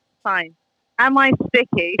 Fine. Am I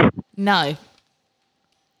sticky? No.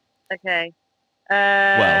 Okay.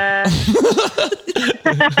 Well.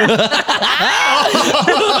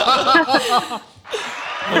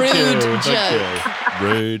 Rude joke.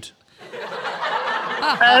 Rude.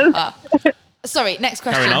 Sorry. Next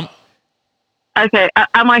question. Carry on. Okay.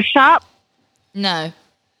 Am I sharp? No.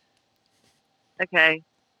 Okay.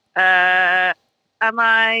 Am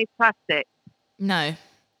I plastic? No.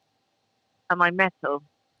 Am I metal?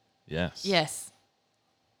 Yes. Yes.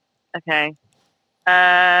 Okay.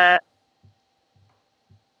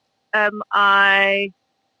 Am I?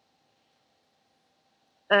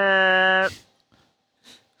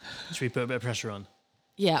 Should we put a bit of pressure on?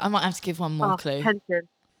 Yeah. I might have to give one more clue. Pension.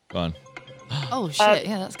 Go on. Oh shit!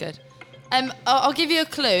 Yeah, that's good. I'll give you a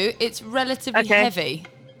clue. It's relatively Okay. heavy.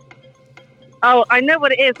 Oh, I know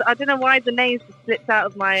what it is. I don't know why the names slipped out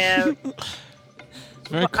of my. It's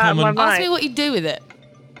very my common. mind. Ask me what you do with it.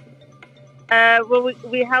 Well,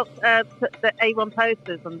 we helped put the A1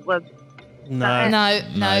 posters on. Well, No. No.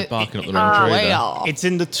 No, barking up the wrong tree way there. off. It's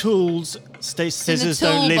in the tools, scissors tool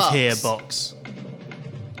don't live box. here box.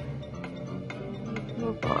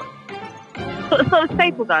 sort of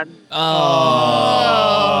staple gun.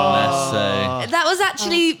 Oh, Nessy. That was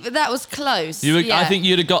actually that was close. You, yeah. I think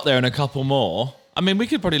you'd have got there in a couple more. I mean, we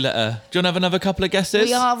could probably let her. Do you want to have another couple of guesses?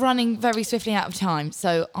 we are running very swiftly out of time,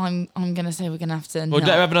 so I'm gonna say we're gonna have to. Well, no. let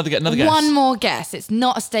her have another guess. One more guess. It's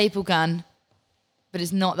not a staple gun, but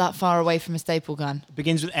it's not that far away from a staple gun. It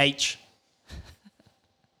begins with H.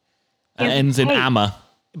 And ends in Hey. hammer.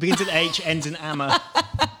 It begins with H, ends in hammer.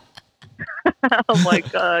 Oh my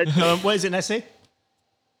god. What is it, Nessie?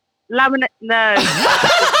 Laminate. No.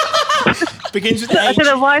 Begins with I H. don't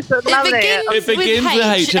know why I said laminate. begins- It begins with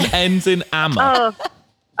H and ends in hammer. Oh,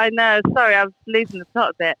 I know. Sorry, I was losing the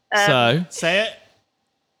plot a bit. So Say it.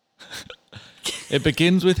 it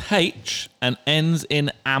begins with H and ends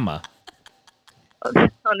in hammer.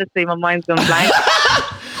 Honestly, my mind's gone blank.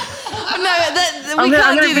 No, we I'm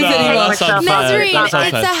can't gonna do this really hate anymore. that's myself. unfair. Nazarene, That's it's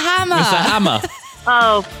unfair. a hammer. It's a hammer.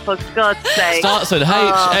 Oh, for God's sake. Starts with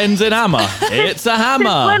H, ends in hammer. It's a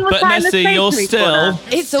hammer. when was But that in the Nessy, you're stationery still... corner?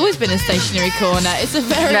 It's always been a stationary corner. It's a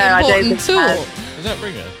very No, I don't important think it tool. has. Does that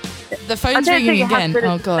bring it? The I phone's don't think ringing it has again. been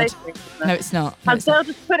Oh, in the God. stationery corner. No, it's not. No, And it's not.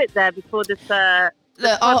 they'll just put it there before this.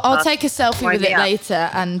 I'll take a selfie with it winding up. later,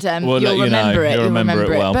 and We'll let you'll you know. remember it. You'll remember it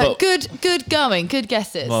well. But But- good going. Good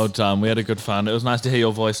guesses. Well done. We had a good fun. It was nice to hear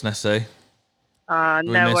your voice, Nessy. No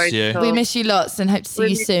miss worries you. at all. We miss you lots and hope to see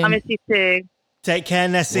you soon. I miss you too. Take care,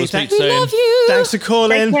 Nessy. We'll speak we soon. love you. Thanks for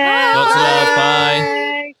calling. Take care. Lots of love. Bye.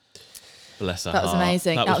 Bye. Bless her That was heart.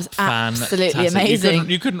 amazing. That was fantastic. absolutely amazing.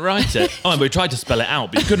 You couldn't write it. Oh, we tried to spell it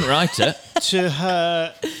out, but you couldn't write it. To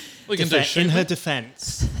her, We can do in her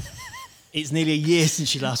defence, it's nearly a year since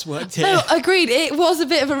she last worked here. No, agreed. It was a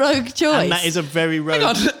bit of a rogue choice. And that is a very rogue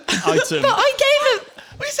on. item. But I gave it.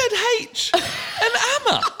 We said H and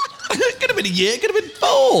hammer. It could have been a year. It could have been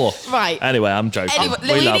 4. Right. Anyway, I'm joking. Anyway,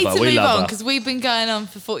 we we love need her. to We move love on her. because we've been going on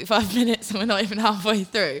for 45 minutes and we're not even halfway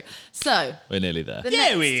through. So, We're nearly there. the Yeah,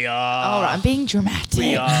 next, we are. All right, I'm being dramatic.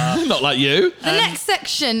 We are. Not like you. The next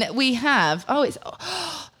section we have. Oh, it's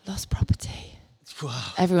lost property.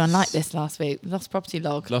 Everyone liked this last week. Lost property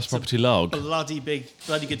log. Lost property log. Bloody good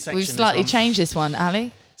section. We've this slightly one. changed this one,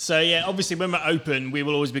 Ali. So yeah, obviously when we're open, we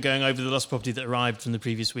will always be going over the lost property that arrived from the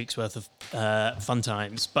previous week's worth of fun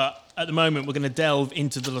times. But at the moment, we're going to delve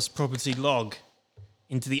into the lost property log,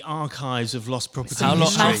 into the archives of lost property How long-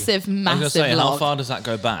 history. Massive, I was going massive to say, how log. far does that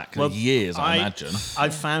go back? Well, Years, I imagine. I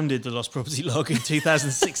founded the lost property log in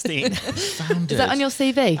 2016. Is that on your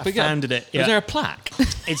CV? I founded it. Was Yeah. there a plaque?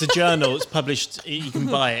 It's a journal. It's published. You can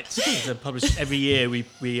buy it. It's published every year. We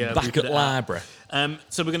Back put at it out. library.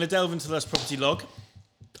 So we're going to delve into the lost property log,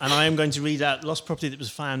 and I am going to read out lost property that was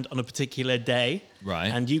found on a particular day. Right.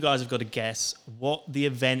 And you guys have got to guess what the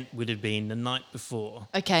event would have been the night before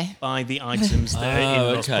Okay. by the items that are in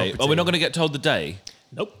Oh, lost okay. property. Well, we're not going to get told the day.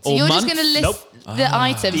 Nope. So you're just month? going to list Nope. the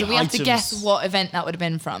items, The and we have to items. guess what event that would have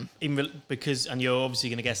been from. And you're obviously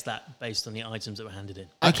going to guess that based on the items that were handed in.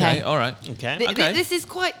 Okay. All right. Okay. Okay. This is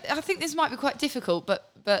quite. I think this might be quite difficult, but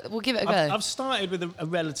we'll give it a go. I've started with a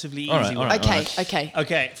relatively All right, easy all one. right. Okay.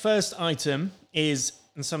 Okay, first item is,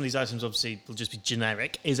 and some of these items obviously will just be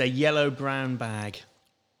generic, is a yellow-brown bag.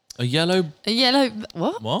 A yellow... A yellow.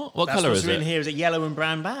 What? What? What That's colour what's is written it? here is a yellow and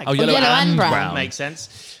brown bag. Oh, yellow, yellow and brown. brown. Makes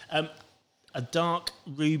sense. A dark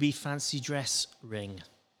ruby fancy dress ring.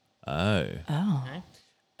 Oh. Oh. Okay.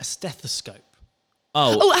 A stethoscope.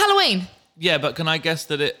 Oh. Oh, Halloween. Yeah, but can I guess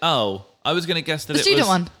that it... Oh. I was going to guess that The it student was...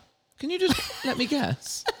 one. Can you just let me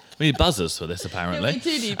guess? We need buzzers for this, apparently. Yeah, we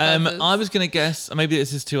do need buzzers. I was going to guess... Maybe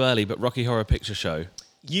this is too early, but Rocky Horror Picture Show.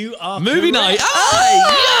 You are Movie night. correct.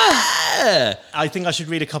 Oh, yeah! I think I should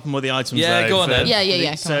read a couple more of the items. Yeah, though, go on for- then. Yeah.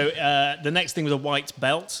 Come So the next thing was a white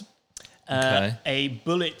belt, Okay. a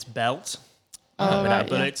bullet belt Oh, without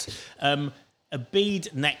right, yeah. bullets, a bead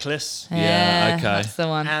necklace, Yeah, okay. That's the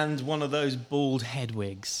one. and one of those bald head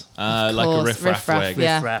wigs. Like a course, riff-raff riff-raff, wig.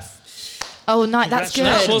 yeah. Riff-raff. Oh, nice. That's good.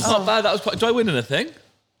 That Congratulations. was not bad. That was quite... Do I win anything?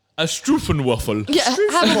 A Struffenwaffel. Yeah,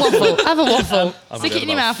 have a waffle. Have a waffle. I've Stick got it in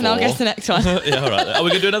your about mouth and I'll 4. guess the next one. Yeah, all right. Are we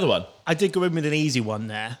going to do another one? I did go in with an easy one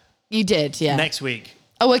there. You did, yeah. Next week,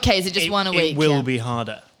 Oh, okay. Is it just one a week? It will Yeah. be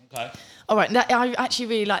harder. Okay. All right. I actually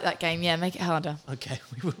really like that game. Yeah, make it harder. Okay,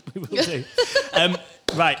 we will do.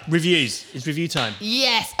 Right, reviews. It's review time.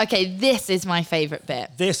 Yes. Okay. This is my favourite bit.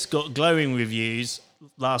 This got glowing reviews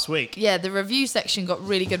last week. Yeah, the review section got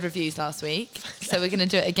really good reviews last week. So we're going to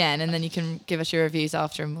do it again, and then you can give us your reviews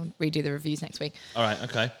after, and we'll redo the reviews next week. All right,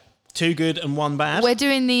 okay. 2 good and 1 bad. We're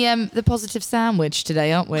doing the positive sandwich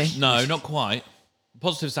today, aren't we? No, not quite.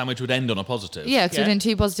 Positive sandwich would end on a positive. Yeah, because Yeah. we're doing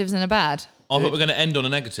 2 positives and a bad. Oh, but we're going to end on a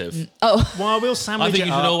negative. Oh, Well, we'll sandwich I think it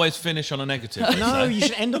you should up. always finish on a negative. No, you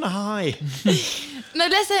should end on a high. no,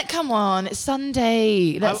 come on. It's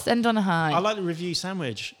Sunday. Let's end on a high. I like the review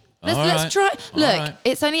sandwich. Let's Alright. try. Look, Alright.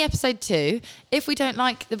 it's only episode 2. If we don't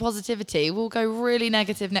like the positivity, we'll go really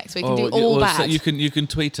negative next week and do all bad. So you can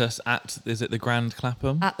tweet us at, is it the Grand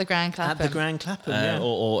Clapham? At the Grand Clapham. At the Grand Clapham, yeah.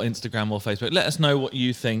 or Instagram or Facebook. Let us know what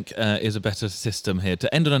you think is a better system here,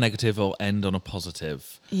 to end on a negative or end on a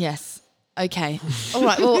positive. Yes. Okay. All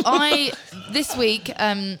right. Well, this week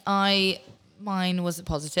mine was a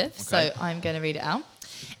positive, so I'm going to read it out.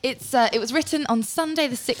 It was written on Sunday,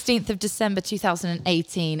 the 16th of December,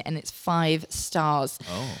 2018, and it's 5 stars.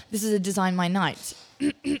 Oh. This is a Design My Night.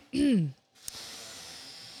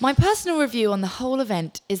 My personal review on the whole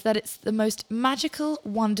event is that it's the most magical,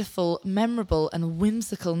 wonderful, memorable, and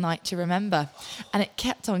whimsical night to remember. And it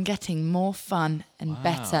kept on getting more fun and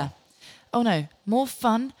better. Oh no, more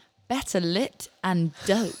fun, better lit, and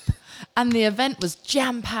dope. And the event was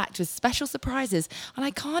jam-packed with special surprises, and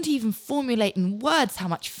I can't even formulate in words how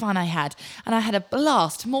much fun I had. And I had a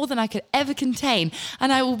blast, more than I could ever contain,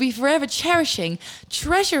 and I will be forever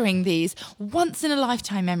treasuring these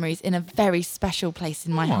once-in-a-lifetime memories in a very special place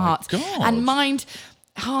in my heart.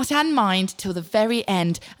 Heart and mind till the very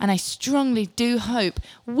end. And I strongly do hope,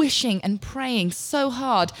 wishing and praying so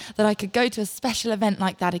hard that I could go to a special event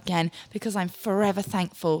like that again, because I'm forever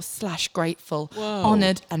thankful / grateful,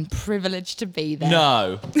 honoured and privileged to be there.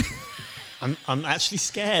 No. I'm actually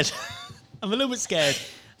scared. I'm a little bit scared.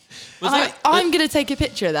 I'm going to take a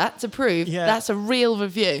picture of that to prove that's a real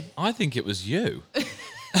review. I think it was you.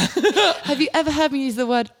 Have you ever heard me use the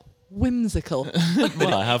word whimsical?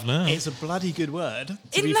 Well, I have now. It's a bloody good word.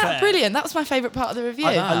 Isn't that brilliant? That was my favourite part of the review.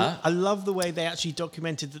 I love the way they actually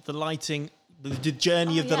documented that the lighting, the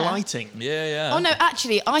journey of the lighting. Yeah. Oh no,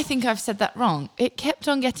 actually, I think I've said that wrong. It kept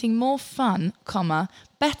on getting more fun,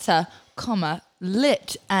 better,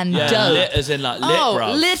 lit and dope. Lit as in like lit,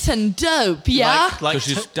 bruv. Lit and dope, yeah. Because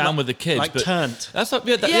she's down with the kids. Like but turnt. That's like,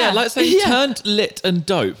 like saying turnt, lit and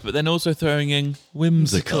dope, but then also throwing in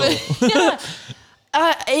whimsical. Yeah.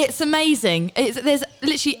 It's amazing. There's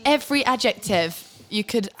literally every adjective you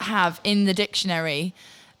could have in the dictionary.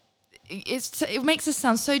 It makes us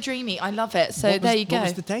sound so dreamy. I love it. So there you go. What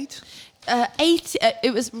was the date?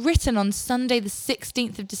 It was written on Sunday, the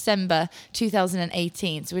 16th of December,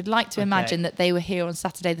 2018. So we'd like to imagine that they were here on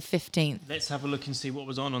Saturday, the 15th. Let's have a look and see what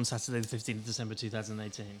was on Saturday, the 15th of December,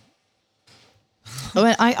 2018.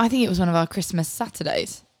 I think it was one of our Christmas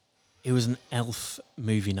Saturdays. It was an elf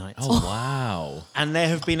movie night. Oh, wow. And there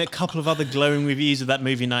have been a couple of other glowing reviews of that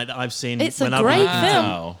movie night that I've seen. It's a great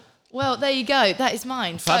film. Well, there you go. That is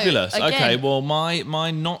mine. Fabulous. So, okay, well, my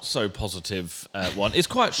not so positive one is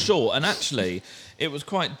quite short, and actually, it was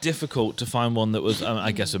quite difficult to find one that was,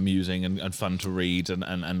 I guess, amusing and fun to read,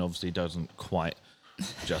 and obviously doesn't quite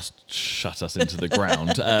just shut us into the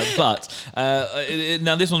ground.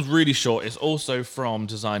 Now this one's really short. It's also from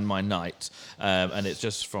Design My Night, and it's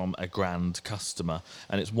just from a grand customer,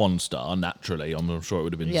 and it's 1 star. Naturally, I'm sure it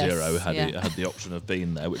would have been 0 had it had the option of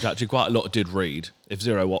being there, which actually quite a lot did read. If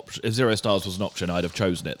 0 stars was an option, I'd have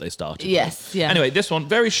chosen it. They started. Yes, yeah. Anyway, this one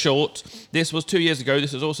very short. This was 2 years ago.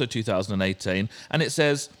 This is also 2018, and it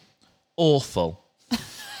says awful,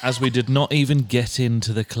 as we did not even get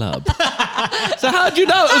into the club. So how do you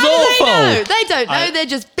know it was awful? They don't know. They're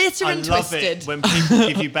just bitter and twisted. I love it when people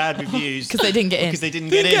give you bad reviews because they didn't get in. Because they didn't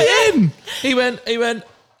get in. He went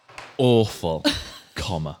awful,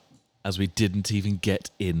 as we didn't even get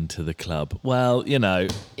into the club. Well, then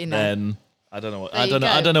I don't know what I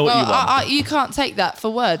don't know what you want. You can't take that for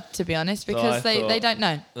word, to be honest, because they don't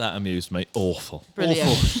know. That amused me. Awful. Brilliant.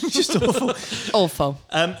 Awful. Just awful. Awful.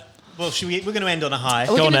 Well, we're going to end on a high.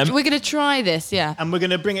 We're going to try this, yeah. And we're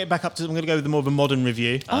going to bring it back up to, I'm going to go with more of a modern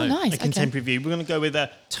review. Oh, nice. A contemporary review. We're going to go with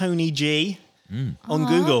Tony G on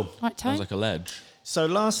Google. Right, Tony. Sounds like a ledge. So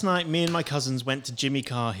last night, me and my cousins went to Jimmy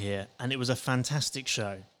Carr here, and it was a fantastic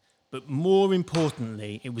show. But more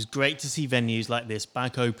importantly, it was great to see venues like this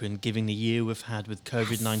back open, given the year we've had with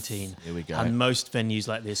COVID-19. Here we go. And most venues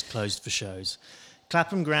like this closed for shows.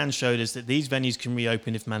 Clapham Grand showed us that these venues can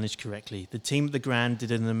reopen if managed correctly. The team at the Grand did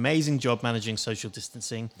an amazing job managing social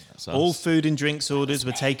distancing. All food and drinks orders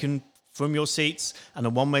were taken from your seats, and a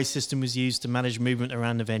one-way system was used to manage movement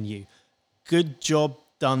around the venue. Good job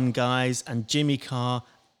done, guys, and Jimmy Carr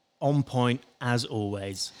on point as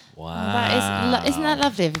always. Wow. Isn't that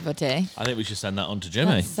lovely, everybody? I think we should send that on to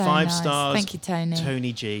Jimmy. That's so 5 nice. stars. Thank you, Tony.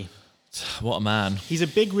 Tony G. What a man. He's a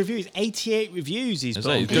big review. He's 88 reviews he's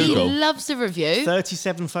got. Google. He loves a review.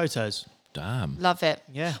 37 photos. Damn. Love it.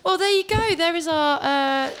 Yeah. Well, there you go. There is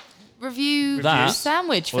our review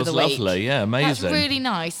sandwich for the week. Was lovely. Yeah, amazing. That's really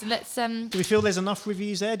nice. Let's. Do we feel there's enough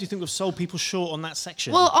reviews there? Do you think we've sold people short on that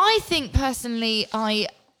section? Well, I think personally, I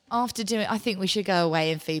think we should go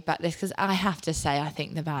away and feedback this, because I have to say I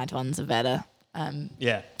think the bad ones are better.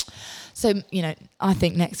 Yeah. So, I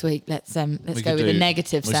think next week let's go with a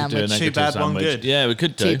negative sandwich. Too bad, one good. Yeah, we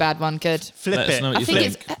could do. Too bad, one good. Flip Let us it. know what I you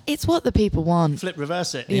think it's what the people want. Flip,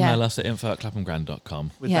 reverse it. Yeah. Email us at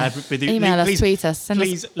info@claphamgrand.com. Email us, tweet us, send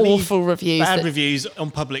us awful reviews. Bad reviews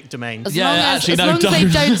on public domain. As long as they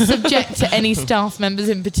don't subject to any staff members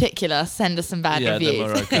in particular, send us some bad reviews. Then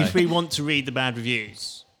we're okay. If we want to read the bad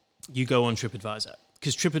reviews, you go on TripAdvisor.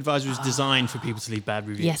 Because TripAdvisor is designed for people to leave bad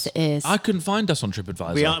reviews. Yes, it is. I couldn't find us on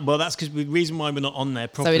TripAdvisor. Well, that's because the reason why we're not on there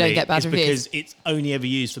properly so we don't get bad is reviews. because it's only ever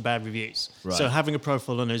used for bad reviews. Right. So having a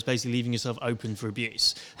profile on there is basically leaving yourself open for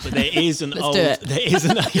abuse. But there is an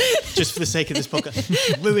just for the sake of this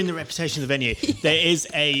podcast, ruin the reputation of the venue. There is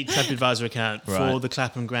a TripAdvisor account for the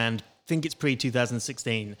Clapham Grand think it's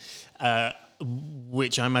pre-2016,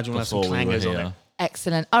 which I imagine will have some Before we were clangers on here. it.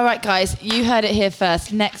 Excellent. All right, guys, you heard it here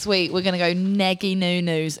first. Next week, we're going to go neggy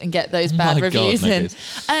noo-noos and get those bad My God, reviews in.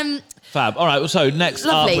 neggies. Fab. All right. So next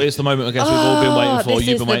Lovely. up is the moment I guess we've all been waiting for. this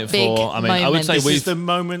You've is been the waiting big for. I mean, I would say This we've. is the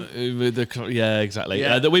moment. Yeah, exactly.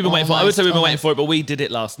 Yeah. That we've been waiting for. I would say we've been waiting Almost. for it, but we did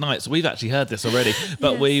it last night, so we've actually heard this already.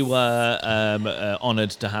 But we were honoured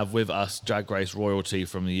to have with us Drag Race royalty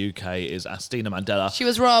from the UK is Asttina Mandela She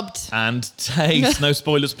was robbed. and Tayce. No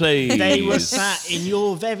spoilers, please. They were sat in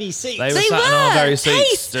your very seat. They were sat in our very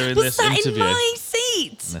seats Tayce during was this sat interview. in my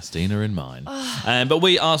seat. Asttina in mine. But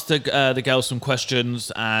we asked the girls some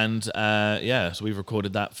questions, and so we've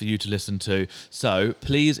recorded that for you to listen to. So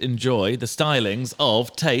please enjoy the stylings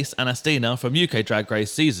of Tayce and Asttina from UK Drag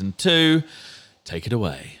Race Season 2. Take it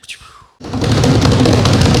away.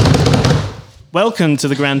 Welcome to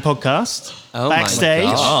the Grand Podcast. Oh my Backstage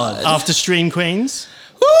God. after Stream Queens.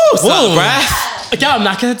 What's that breath? Yeah, I'm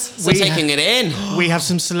knackered. Still taking it in. We have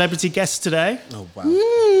some celebrity guests today. Oh, wow.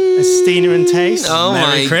 Asttina and Tayce. Oh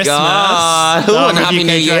Merry my Christmas. God. Start And with Happy UK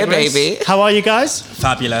New Year, Drag Race. baby. How are you guys?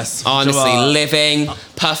 Fabulous. Honestly, Joel. living,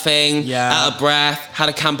 puffing, Yeah. out of breath, had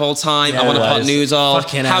a Campbell time. I want to Always. pot noodle.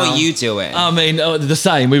 Fucking How hell. are you doing? I mean, the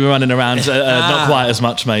same. We've been running around, not quite as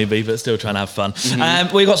much maybe, but still trying to have fun.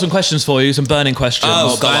 We got some questions for you, some burning questions.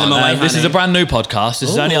 Oh, go on. away, This is honey. a brand new podcast. This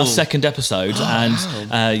is only our Ooh. second episode,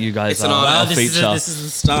 and you guys It's an are honor. our Wow, this feature. is the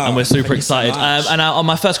start. And we're super Thank you so excited. much. And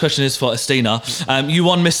my first question is for Asttina. You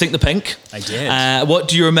won Miss Sink the Pink. I did. What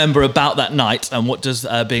do you remember about that night, and what does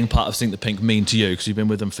being part of Sink the Pink mean to you? Because you've been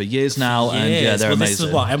with them for years now, and yeah, they're well, amazing. This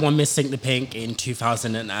is what I won Miss Sink the Pink in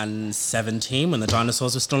 2017 when the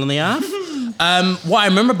dinosaurs were still on the earth. What I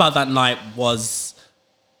remember about that night was,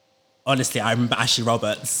 honestly, I remember Ashley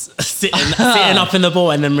Roberts sitting up in the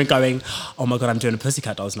ball and then we're going, oh my God, I'm doing a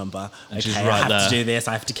Pussycat Dolls number. she's Okay, right I have there. to do this.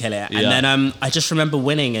 I have to kill it. Yeah. And then I just remember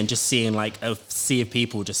winning and just seeing like a sea of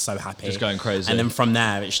people just so happy. Just going crazy. And then from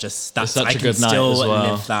there, it's just, that's, such I a can good night still as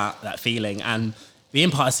well. live that feeling. And being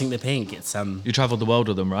part of Sink the Pink, it's, You travelled the world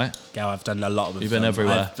with them, right? girl, I've done a lot with You've been them.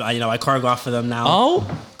 everywhere. I choreograph for them now.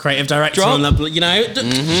 Oh, Creative director Drop. on the, who knows?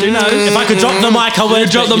 If I could drop the mic, I would.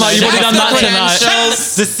 drop the mic. You've already done that tonight.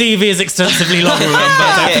 The CV is extensively long, remember?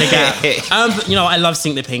 Don't forget. But, I love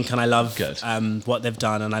Sink the Pink and I love Good. what they've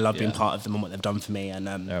done and I love being Yeah. part of them and what they've done for me. And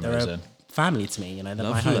They're they're amazing. a family to me. They're my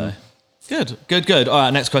Lovely. home. Good. All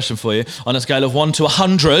right, next question for you. On a scale of 1 to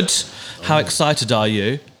 100, how excited are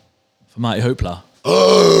you for Mighty Hoopla?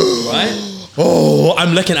 Right? Oh,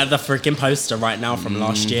 I'm looking at the freaking poster right now from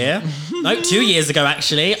last year. No, 2 years ago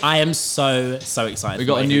actually. I am so excited. We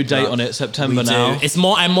got a new date on it, September We do. now.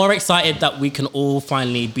 I'm more excited that we can all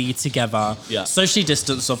finally be together. Yeah. Socially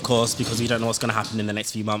distanced, of course, because we don't know what's going to happen in the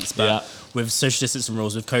next few months. But Yeah. with social distancing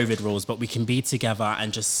rules, with COVID rules, but we can be together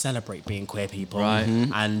and just celebrate being queer people. Right.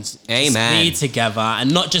 And just Amen. be together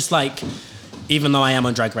and not just like, even though I am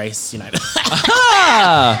on Drag Race, it's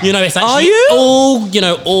actually you?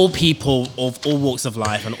 all people of all walks of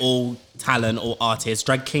life and all talent, all artists,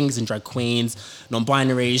 drag kings and drag queens,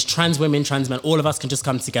 non-binaries, trans women, trans men, all of us can just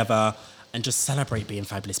come together and just celebrate being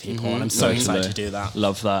fabulous people. And I'm so excited to do that.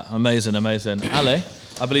 Love that. Amazing. Ali,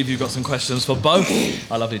 I believe you've got some questions for both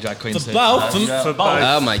our lovely drag queens. For both? For both.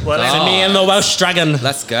 Oh my For God. me and the Welsh Dragon.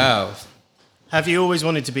 Let's go. Have you always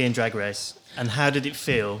wanted to be in Drag Race? And how did it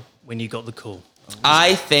feel when you got the call?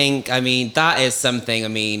 I think, that is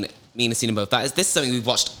something, me and Asttina both, this is something we've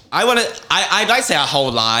watched. I'd like to say our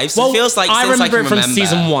whole lives. So it feels like I since remember I it can from remember.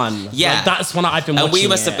 season 1. Yeah. Like, that's when I've been watching And we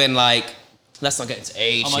must it. have been like, let's not get into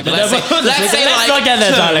age. my but God. let's say Let's like not get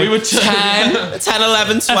there, darling. We were 10,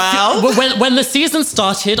 11, 12. When the season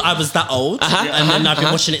started, I was that old, and then I've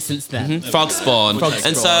been watching it since then. Frog Spawn. Frog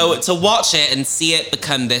And so to watch it and see it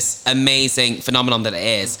become this amazing phenomenon that it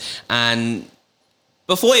is. And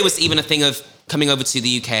before it was even a thing of coming over to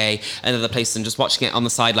the UK and other places and just watching it on the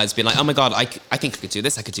sidelines, being like, oh my God, I think I could do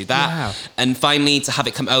this, I could do that. Wow. And finally to have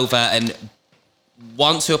it come over and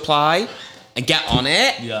want to apply and get on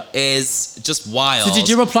it is just wild. So did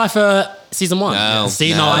you apply for season 1? No.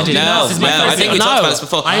 See, no, I didn't. No, This is my first I think we season. talked No, about this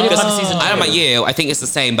before. I didn't apply for Because season 2. I don't know about you. I think it's the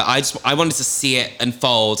same, but I wanted to see it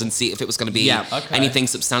unfold and see if it was going to be Yeah. Okay. anything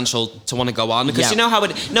substantial to want to go on. Because Yeah. you know how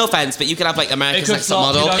it. No offense, but you could have like America's could Next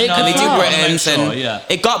Top flop, you Model, don't know. and they do You gotta Britain's, make sure, and yeah.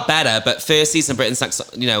 it got better. But first season Britain's Next,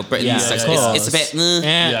 Britain's Yeah, Next, of it's a bit.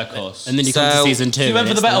 Yeah, of course. And then you come to So- season 2. You went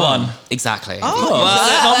for the better one. Exactly.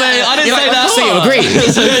 Not me. I didn't say that. Say you agree.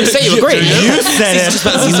 Say you agree. You said it,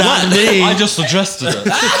 not me. I just suggested it.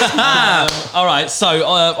 All right, so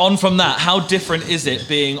on from that, how different is it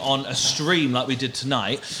being on a stream like we did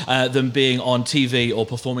tonight than being on TV or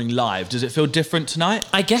performing live? Does it feel different tonight?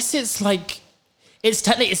 I guess it's like,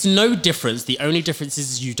 it's no difference. The only difference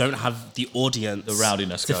is you don't have the audience, The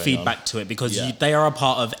rowdiness to going feed on. back to it, because Yeah. they are a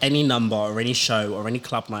part of any number or any show or any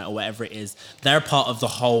club night or whatever it is. They're a part of the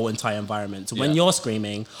whole entire environment. So when Yeah. you're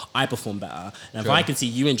screaming, I perform better. And if True. I can see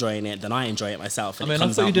you enjoying it, then I enjoy it myself. I And it mean, I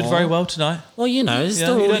comes thought you out did more. very well tonight. Well, you know, it's Yeah,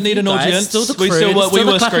 still you all don't of need an guys, audience. Still the We crew. still were- it's we still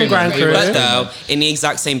the were clapping screaming. grand We were crew. But screaming. though, in the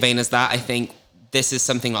exact same vein as that, I think this is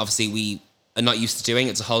something obviously we are not used to doing.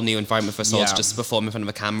 It's a whole new environment for us all to Yeah. just perform in front of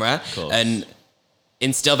a camera course. and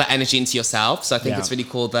instill that energy into yourself. So I think Yeah. it's really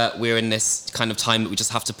cool that we're in this kind of time that we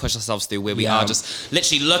just have to push ourselves through, where we Yeah. are just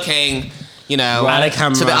literally looking, you know, At a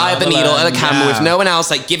camera, to the eye of the needle, at a camera, yeah. with no one else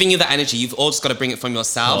like giving you the energy. You've all just got to bring it from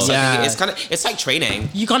yourself. So I Yeah. think it's like training.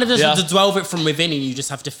 You kind of just have Yeah. to delve it from within, and you just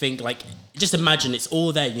have to think, like, just imagine it's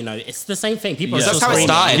all there, you know. It's the same thing. People Yeah. are That's still how it screaming.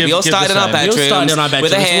 started. Give- We all give started the in our same. bedrooms, We all started in our with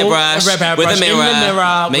a bedrooms, hairbrush, with a with a in mirror, the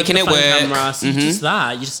mirror, making with it the phone work. camera. So just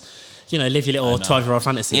that. You just, you know, live your little 12-year-old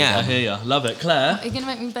fantasy. Yeah. I hear you. Love it. Claire? Are you going to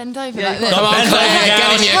make me bend over like this? Come on, Bend Claire, over, get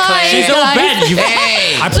girl. in here, Hi. Claire. She's all Guys.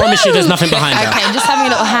 bent. I promise you there's nothing behind her. Okay, just having a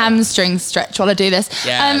little hamstring stretch while I do this.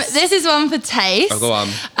 Yes. This is one for Tayce. Oh, go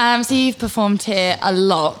on. So you've performed here a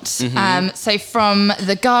lot. So from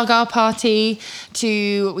the Gaga party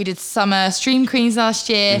to we did Summer Stream Queens last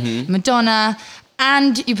year, Madonna,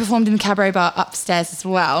 and you performed in the cabaret bar upstairs as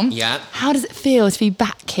well. Yeah. How does it feel to be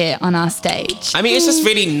back here on our stage? I mean, it's just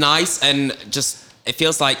really nice and just. It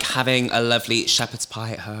feels like having a lovely shepherd's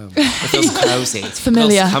pie at home. It feels cozy. It's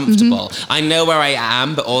familiar. It feels comfortable. I know where I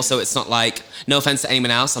am, but also it's not like, no offense to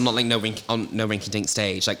anyone else, I'm not like on no rinky dink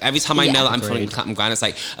stage. Like every time I know that I'm performing the Clapham Grand, it's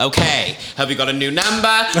like, okay, have we got a new number?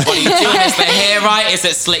 What are you doing? Is the hair right? Is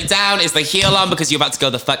it slicked down? Is the heel on? Because you're about to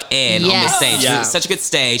go the fuck in on this Yes. stage. Yeah. It's such a good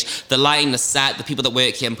stage. The lighting, the set, the people that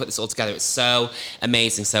work here and put this all together, it's so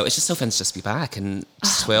amazing. So it's just so fun to just be back and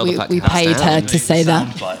just twirl the fucking We house paid down. her to say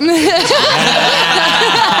that.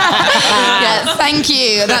 Yeah, thank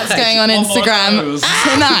you. That's going on Instagram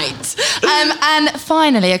tonight. And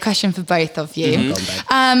finally, a question for both of you.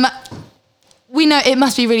 We know it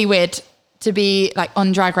must be really weird to be like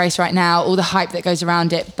on Drag Race right now, all the hype that goes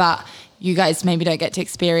around it, but you guys maybe don't get to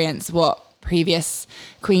experience what previous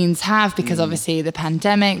queens have because obviously the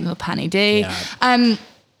pandemic, the panny D. Yeah.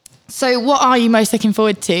 So what are you most looking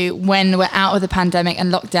forward to when we're out of the pandemic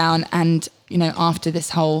and lockdown and, you know, after this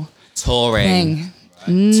whole Touring.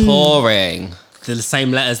 thing? Touring. The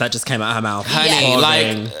same letters that just came out of her mouth. Honey,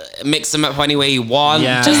 Touring. like, mix them up any way you want.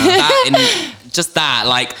 Yeah. Just that,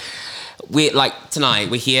 like, we like tonight,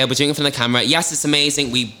 we're here, we're doing it from the camera. Yes, it's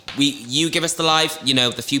amazing. You give us the life, you know,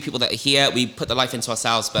 the few people that are here, we put the life into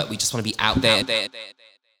ourselves, but we just want to be out there.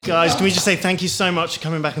 Guys, can we just say thank you so much for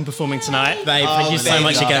coming back and performing tonight? Babe, thank you so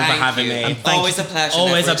much again for having me. Always a pleasure.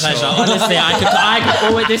 Always a never pleasure. chore. Honestly, I could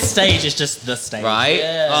always, this stage is just the stage. Right?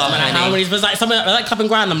 Yeah. Oh, No matter how honey. many, it was like something like Clapham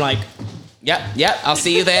Grand, I'm like, Yep, I'll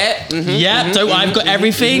see you there. Mhm. yeah, don't worry, I've got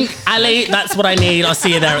everything. Ali, that's what I need. I'll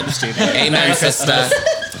see you there at the studio. Amen, sister.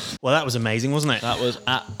 Well, that was amazing, wasn't it? That was It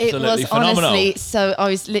absolutely was phenomenal. honestly so. I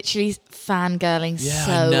was literally fangirling Yeah,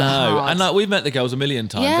 so I know. hard. And like we've met the girls a million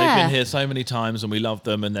times. Yeah. They've been here so many times, and we love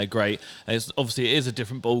them, and they're great. And it's obviously it is a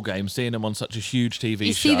different ball game seeing them on such a huge TV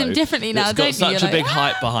You show. see them differently now, It's don't got you? such You're a like, big "Ah!"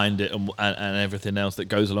 hype behind it, and everything else that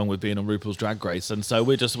goes along with being on RuPaul's Drag Race. And so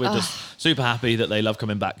we're just super happy that they love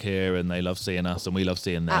coming back here, and they love seeing us, and we love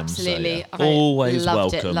seeing them. Absolutely. So, yeah. Always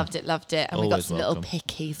loved welcome. It. And we got Always some welcome. little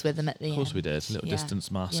pickies with them at the end. Of course we did. Little Yeah,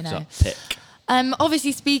 distance masks you know. up. Pick.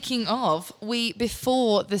 Obviously, speaking of,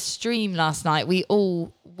 before the stream last night, we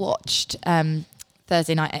all watched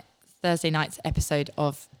Thursday night's episode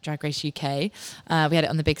of Drag Race UK. We had it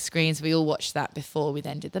on the big screens. We all watched that before we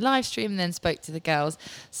then did the live stream and then spoke to the girls.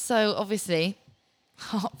 So obviously,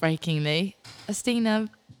 heartbreakingly, Asttina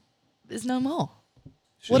is no more.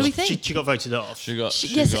 What do we think? She got voted off.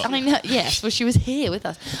 Yes, I know. Yes, well, she was here with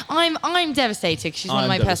us. I'm devastated because she's one of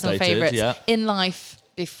my I'm personal devastated, favourites yeah. in life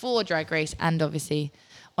before Drag Race and obviously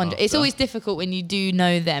on. After. It's always difficult when you do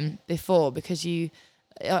know them before because you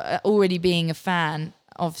already being a fan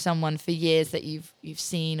of someone for years that you've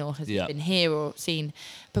seen or has been here or seen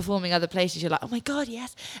performing other places. You're like, oh my god,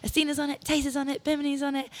 yes, Astina's on it, Tayce is on it, Bimini's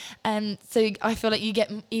on it. So I feel like you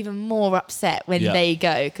get even more upset when they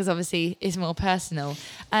go because obviously it's more personal.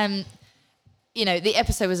 You know, the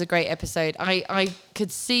episode was a great episode. I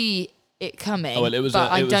could see it coming. Oh, well, it was,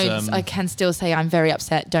 but I can still say I'm very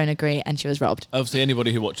upset, don't agree, and she was robbed. Obviously,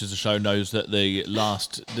 anybody who watches the show knows that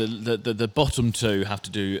the bottom two have to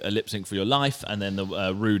do a lip sync for your life, and then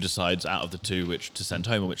the Rue decides out of the two which to send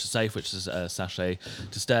home and which to save, which is Sachet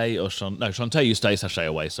to stay, or Shantae you stay, Sachet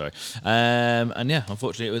away, sorry. And yeah,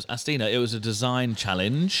 unfortunately it was Asttina. It was a design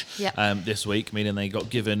challenge this week, meaning they got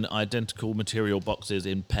given identical material boxes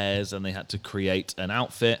in pairs and they had to create an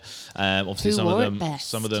outfit. Obviously some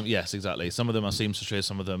of them, yes, exactly. Some of them are seamstresses,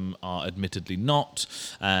 some of them are admittedly not.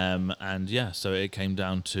 And yeah, so it came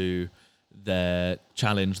down to their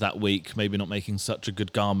challenge that week, maybe not making such a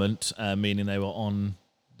good garment, meaning they were on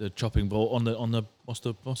the chopping board, on the what's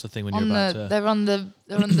the thing when you're about to... They're on the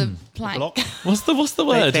plank. Block. What's the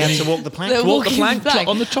word? They have to walk the plank. They're Walk the walking plank, plank.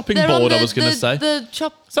 on the chopping They're board, on I was going to say.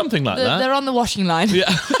 Something like that. They're on the washing line. Yeah.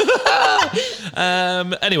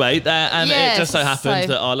 Anyway, it Yes, just so happened so-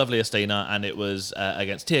 that our lovely Asttina, and it was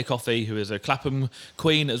against Tia Coffee, who is a Clapham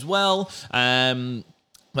queen as well.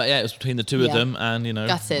 But yeah, it was between the two of them, and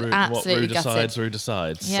Gutted, what absolutely Rue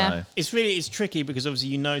decides. Yeah. So. It's tricky because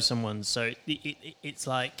obviously someone, so it's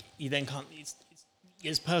like you then can't.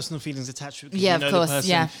 There's personal feelings attached to it. 'Cause Yeah, you of know course, the person.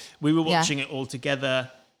 yeah. We were watching it all together,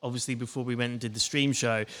 obviously before we went and did the stream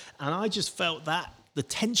show, and I just felt that the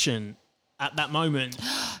tension at that moment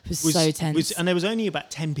It was so tense. and there was only about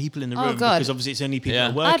 10 people in the Oh, room God. because obviously it's only people Yeah.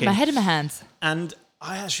 that are I had working. my head in my hands. And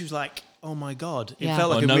I actually was like, oh my God. It Yeah. felt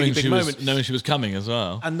like a knowing really big moment. knowing she was coming as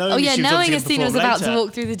well. And knowing Oh yeah, she was knowing obviously Asttina gonna was perform about to later.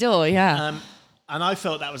 walk through the door. Yeah. And I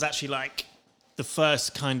felt that was actually like the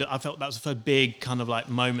first big kind of like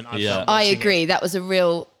moment I Yeah. felt. I watching it. agree. That was a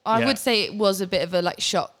real. I Yeah. would say it was a bit of a like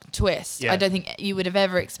shock twist. Yeah. I don't think you would have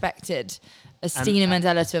ever expected Asttina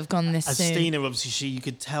Mandela to have gone this soon. Asttina, obviously, you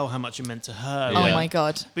could tell how much it meant to her. Yeah. Oh my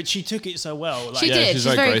God. But she took it so well. Like, She Yeah, did. she's She's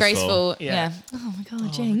very very graceful. graceful. Yeah. Yeah. Oh my God,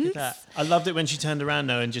 Look Jinx. at that. I loved it when she turned around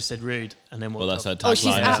though and just said rude and then walked Well, that's her off. tagline, Oh, she's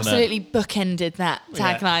isn't it? absolutely bookended that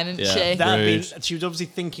Yeah. tagline, isn't Yeah. she? That had Rude. been, she was obviously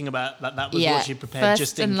thinking about that. That was Yeah. what she prepared First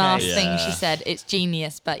just in and last case. thing Yeah. she said. It's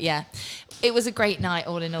genius, but yeah, it was a great night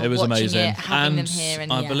all in all. It was watching amazing. it, having and them here,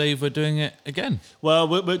 and I yeah. believe we're doing it again. Well,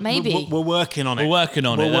 we're Maybe. we're working on it. We're working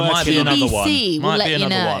on We're it. There might be working on it. another one. TBC, we'll Might let be you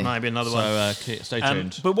another know. one. Might be another one. So stay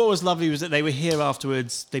tuned. But what was lovely was that they were here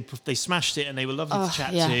afterwards. They smashed it and they were lovely Oh, to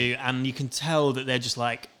chat yeah. to. And you can tell that they're just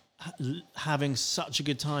like having such a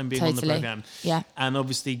good time being on the Totally. program. Yeah. And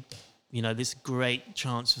obviously, this great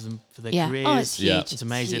chance for them for their Yeah. careers. Oh, it's huge. Yeah. It's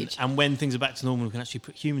amazing. Huge. And when things are back to normal, we can actually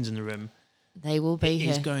put humans in the room. They will be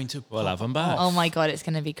It's here. going to We'll pop have them back. Oh my God, it's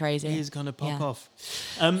going to be crazy. It is going to pop Yeah. off.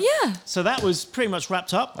 Yeah. So that was pretty much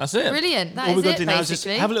wrapped up. That's it. Brilliant. That All is we've got it, to do now is just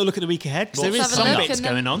basically. have a little look at the week ahead because there Let's is have a some look bits and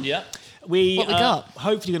then- going on. Yeah. We What we are got?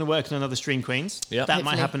 hopefully going to work on another Stream Queens. Yep. That might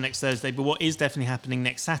Hopefully. happen next Thursday. But what is definitely happening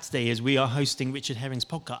next Saturday is we are hosting Richard Herring's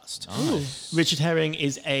podcast. Richard Herring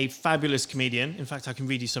is a fabulous comedian. In fact, I can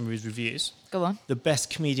read you some of his reviews. Go on. The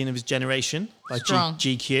best comedian of his generation by Strong.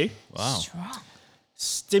 GQ. Wow. Strong.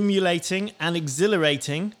 Stimulating and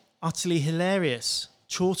exhilarating, utterly hilarious.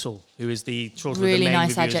 Chortle, who is the Chortle Really of the main nice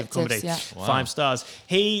reviewers of adjectives, comedy. yeah. Wow. 5 stars.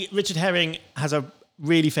 Richard Herring has a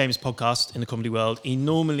really famous podcast in the comedy world. He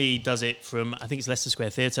normally does it from, I think it's Leicester Square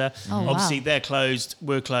Theatre. Oh, Obviously, wow. they're closed,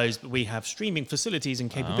 we're closed, but we have streaming facilities and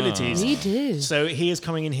capabilities. We do. So he is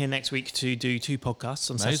coming in here next week to do 2 podcasts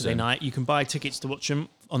on Amazing. Saturday night. You can buy tickets to watch them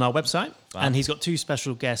on our website. Wow. And he's got 2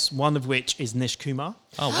 special guests, one of which is Nish Kumar,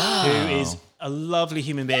 Oh wow. who is a lovely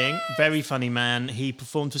human being, very funny man. He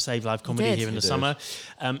performed for Save Live Comedy did. here in the He did. summer.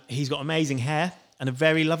 He's got amazing hair and a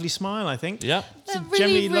very lovely smile, I think. Yeah. He's a Really,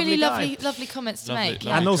 generally really lovely guy. lovely comments to Lovely, make. lovely.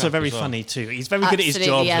 Yeah. And also chap very as well. funny too. He's very good at his Absolutely,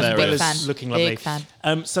 job yeah, as big well as fan. looking lovely. Big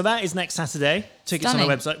fan. So that is next Saturday. Tickets on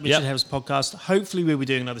Stunning. our website, Richard Yep. Herring's podcast. Hopefully we'll be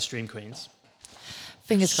doing another Stream Queens.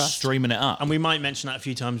 Fingers crossed. Streaming it up. And we might mention that a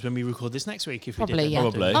few times when we record this next week if we Probably, did. yeah.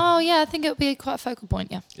 Probably. Oh, yeah, I think it would be quite a focal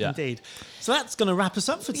point, yeah. Yeah. Indeed. So that's going to wrap us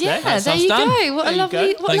up for today. Yeah, That's there us you done. go. What There a you lovely, go.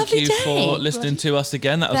 what a Thank lovely you day. for listening to us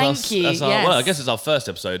again. That was Thank you, That's our, yes. well, I guess it's our first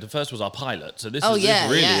episode. The first was our pilot. So this Oh, is yeah,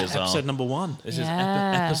 this really yeah. is our Episode number 1. This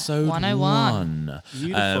Yeah. is episode 101. 1.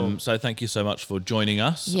 Beautiful. So thank you so much for joining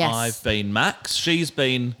us. Yes. I've been Max. She's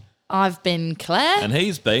been, I've been Claire. and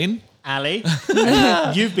he's been. Ali,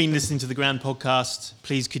 you've been listening to the Grand Podcast.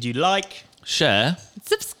 Please could you like, Share.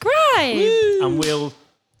 Subscribe. and we'll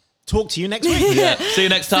talk to you next week. Yeah. See you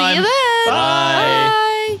next time. See you then. Bye. Bye.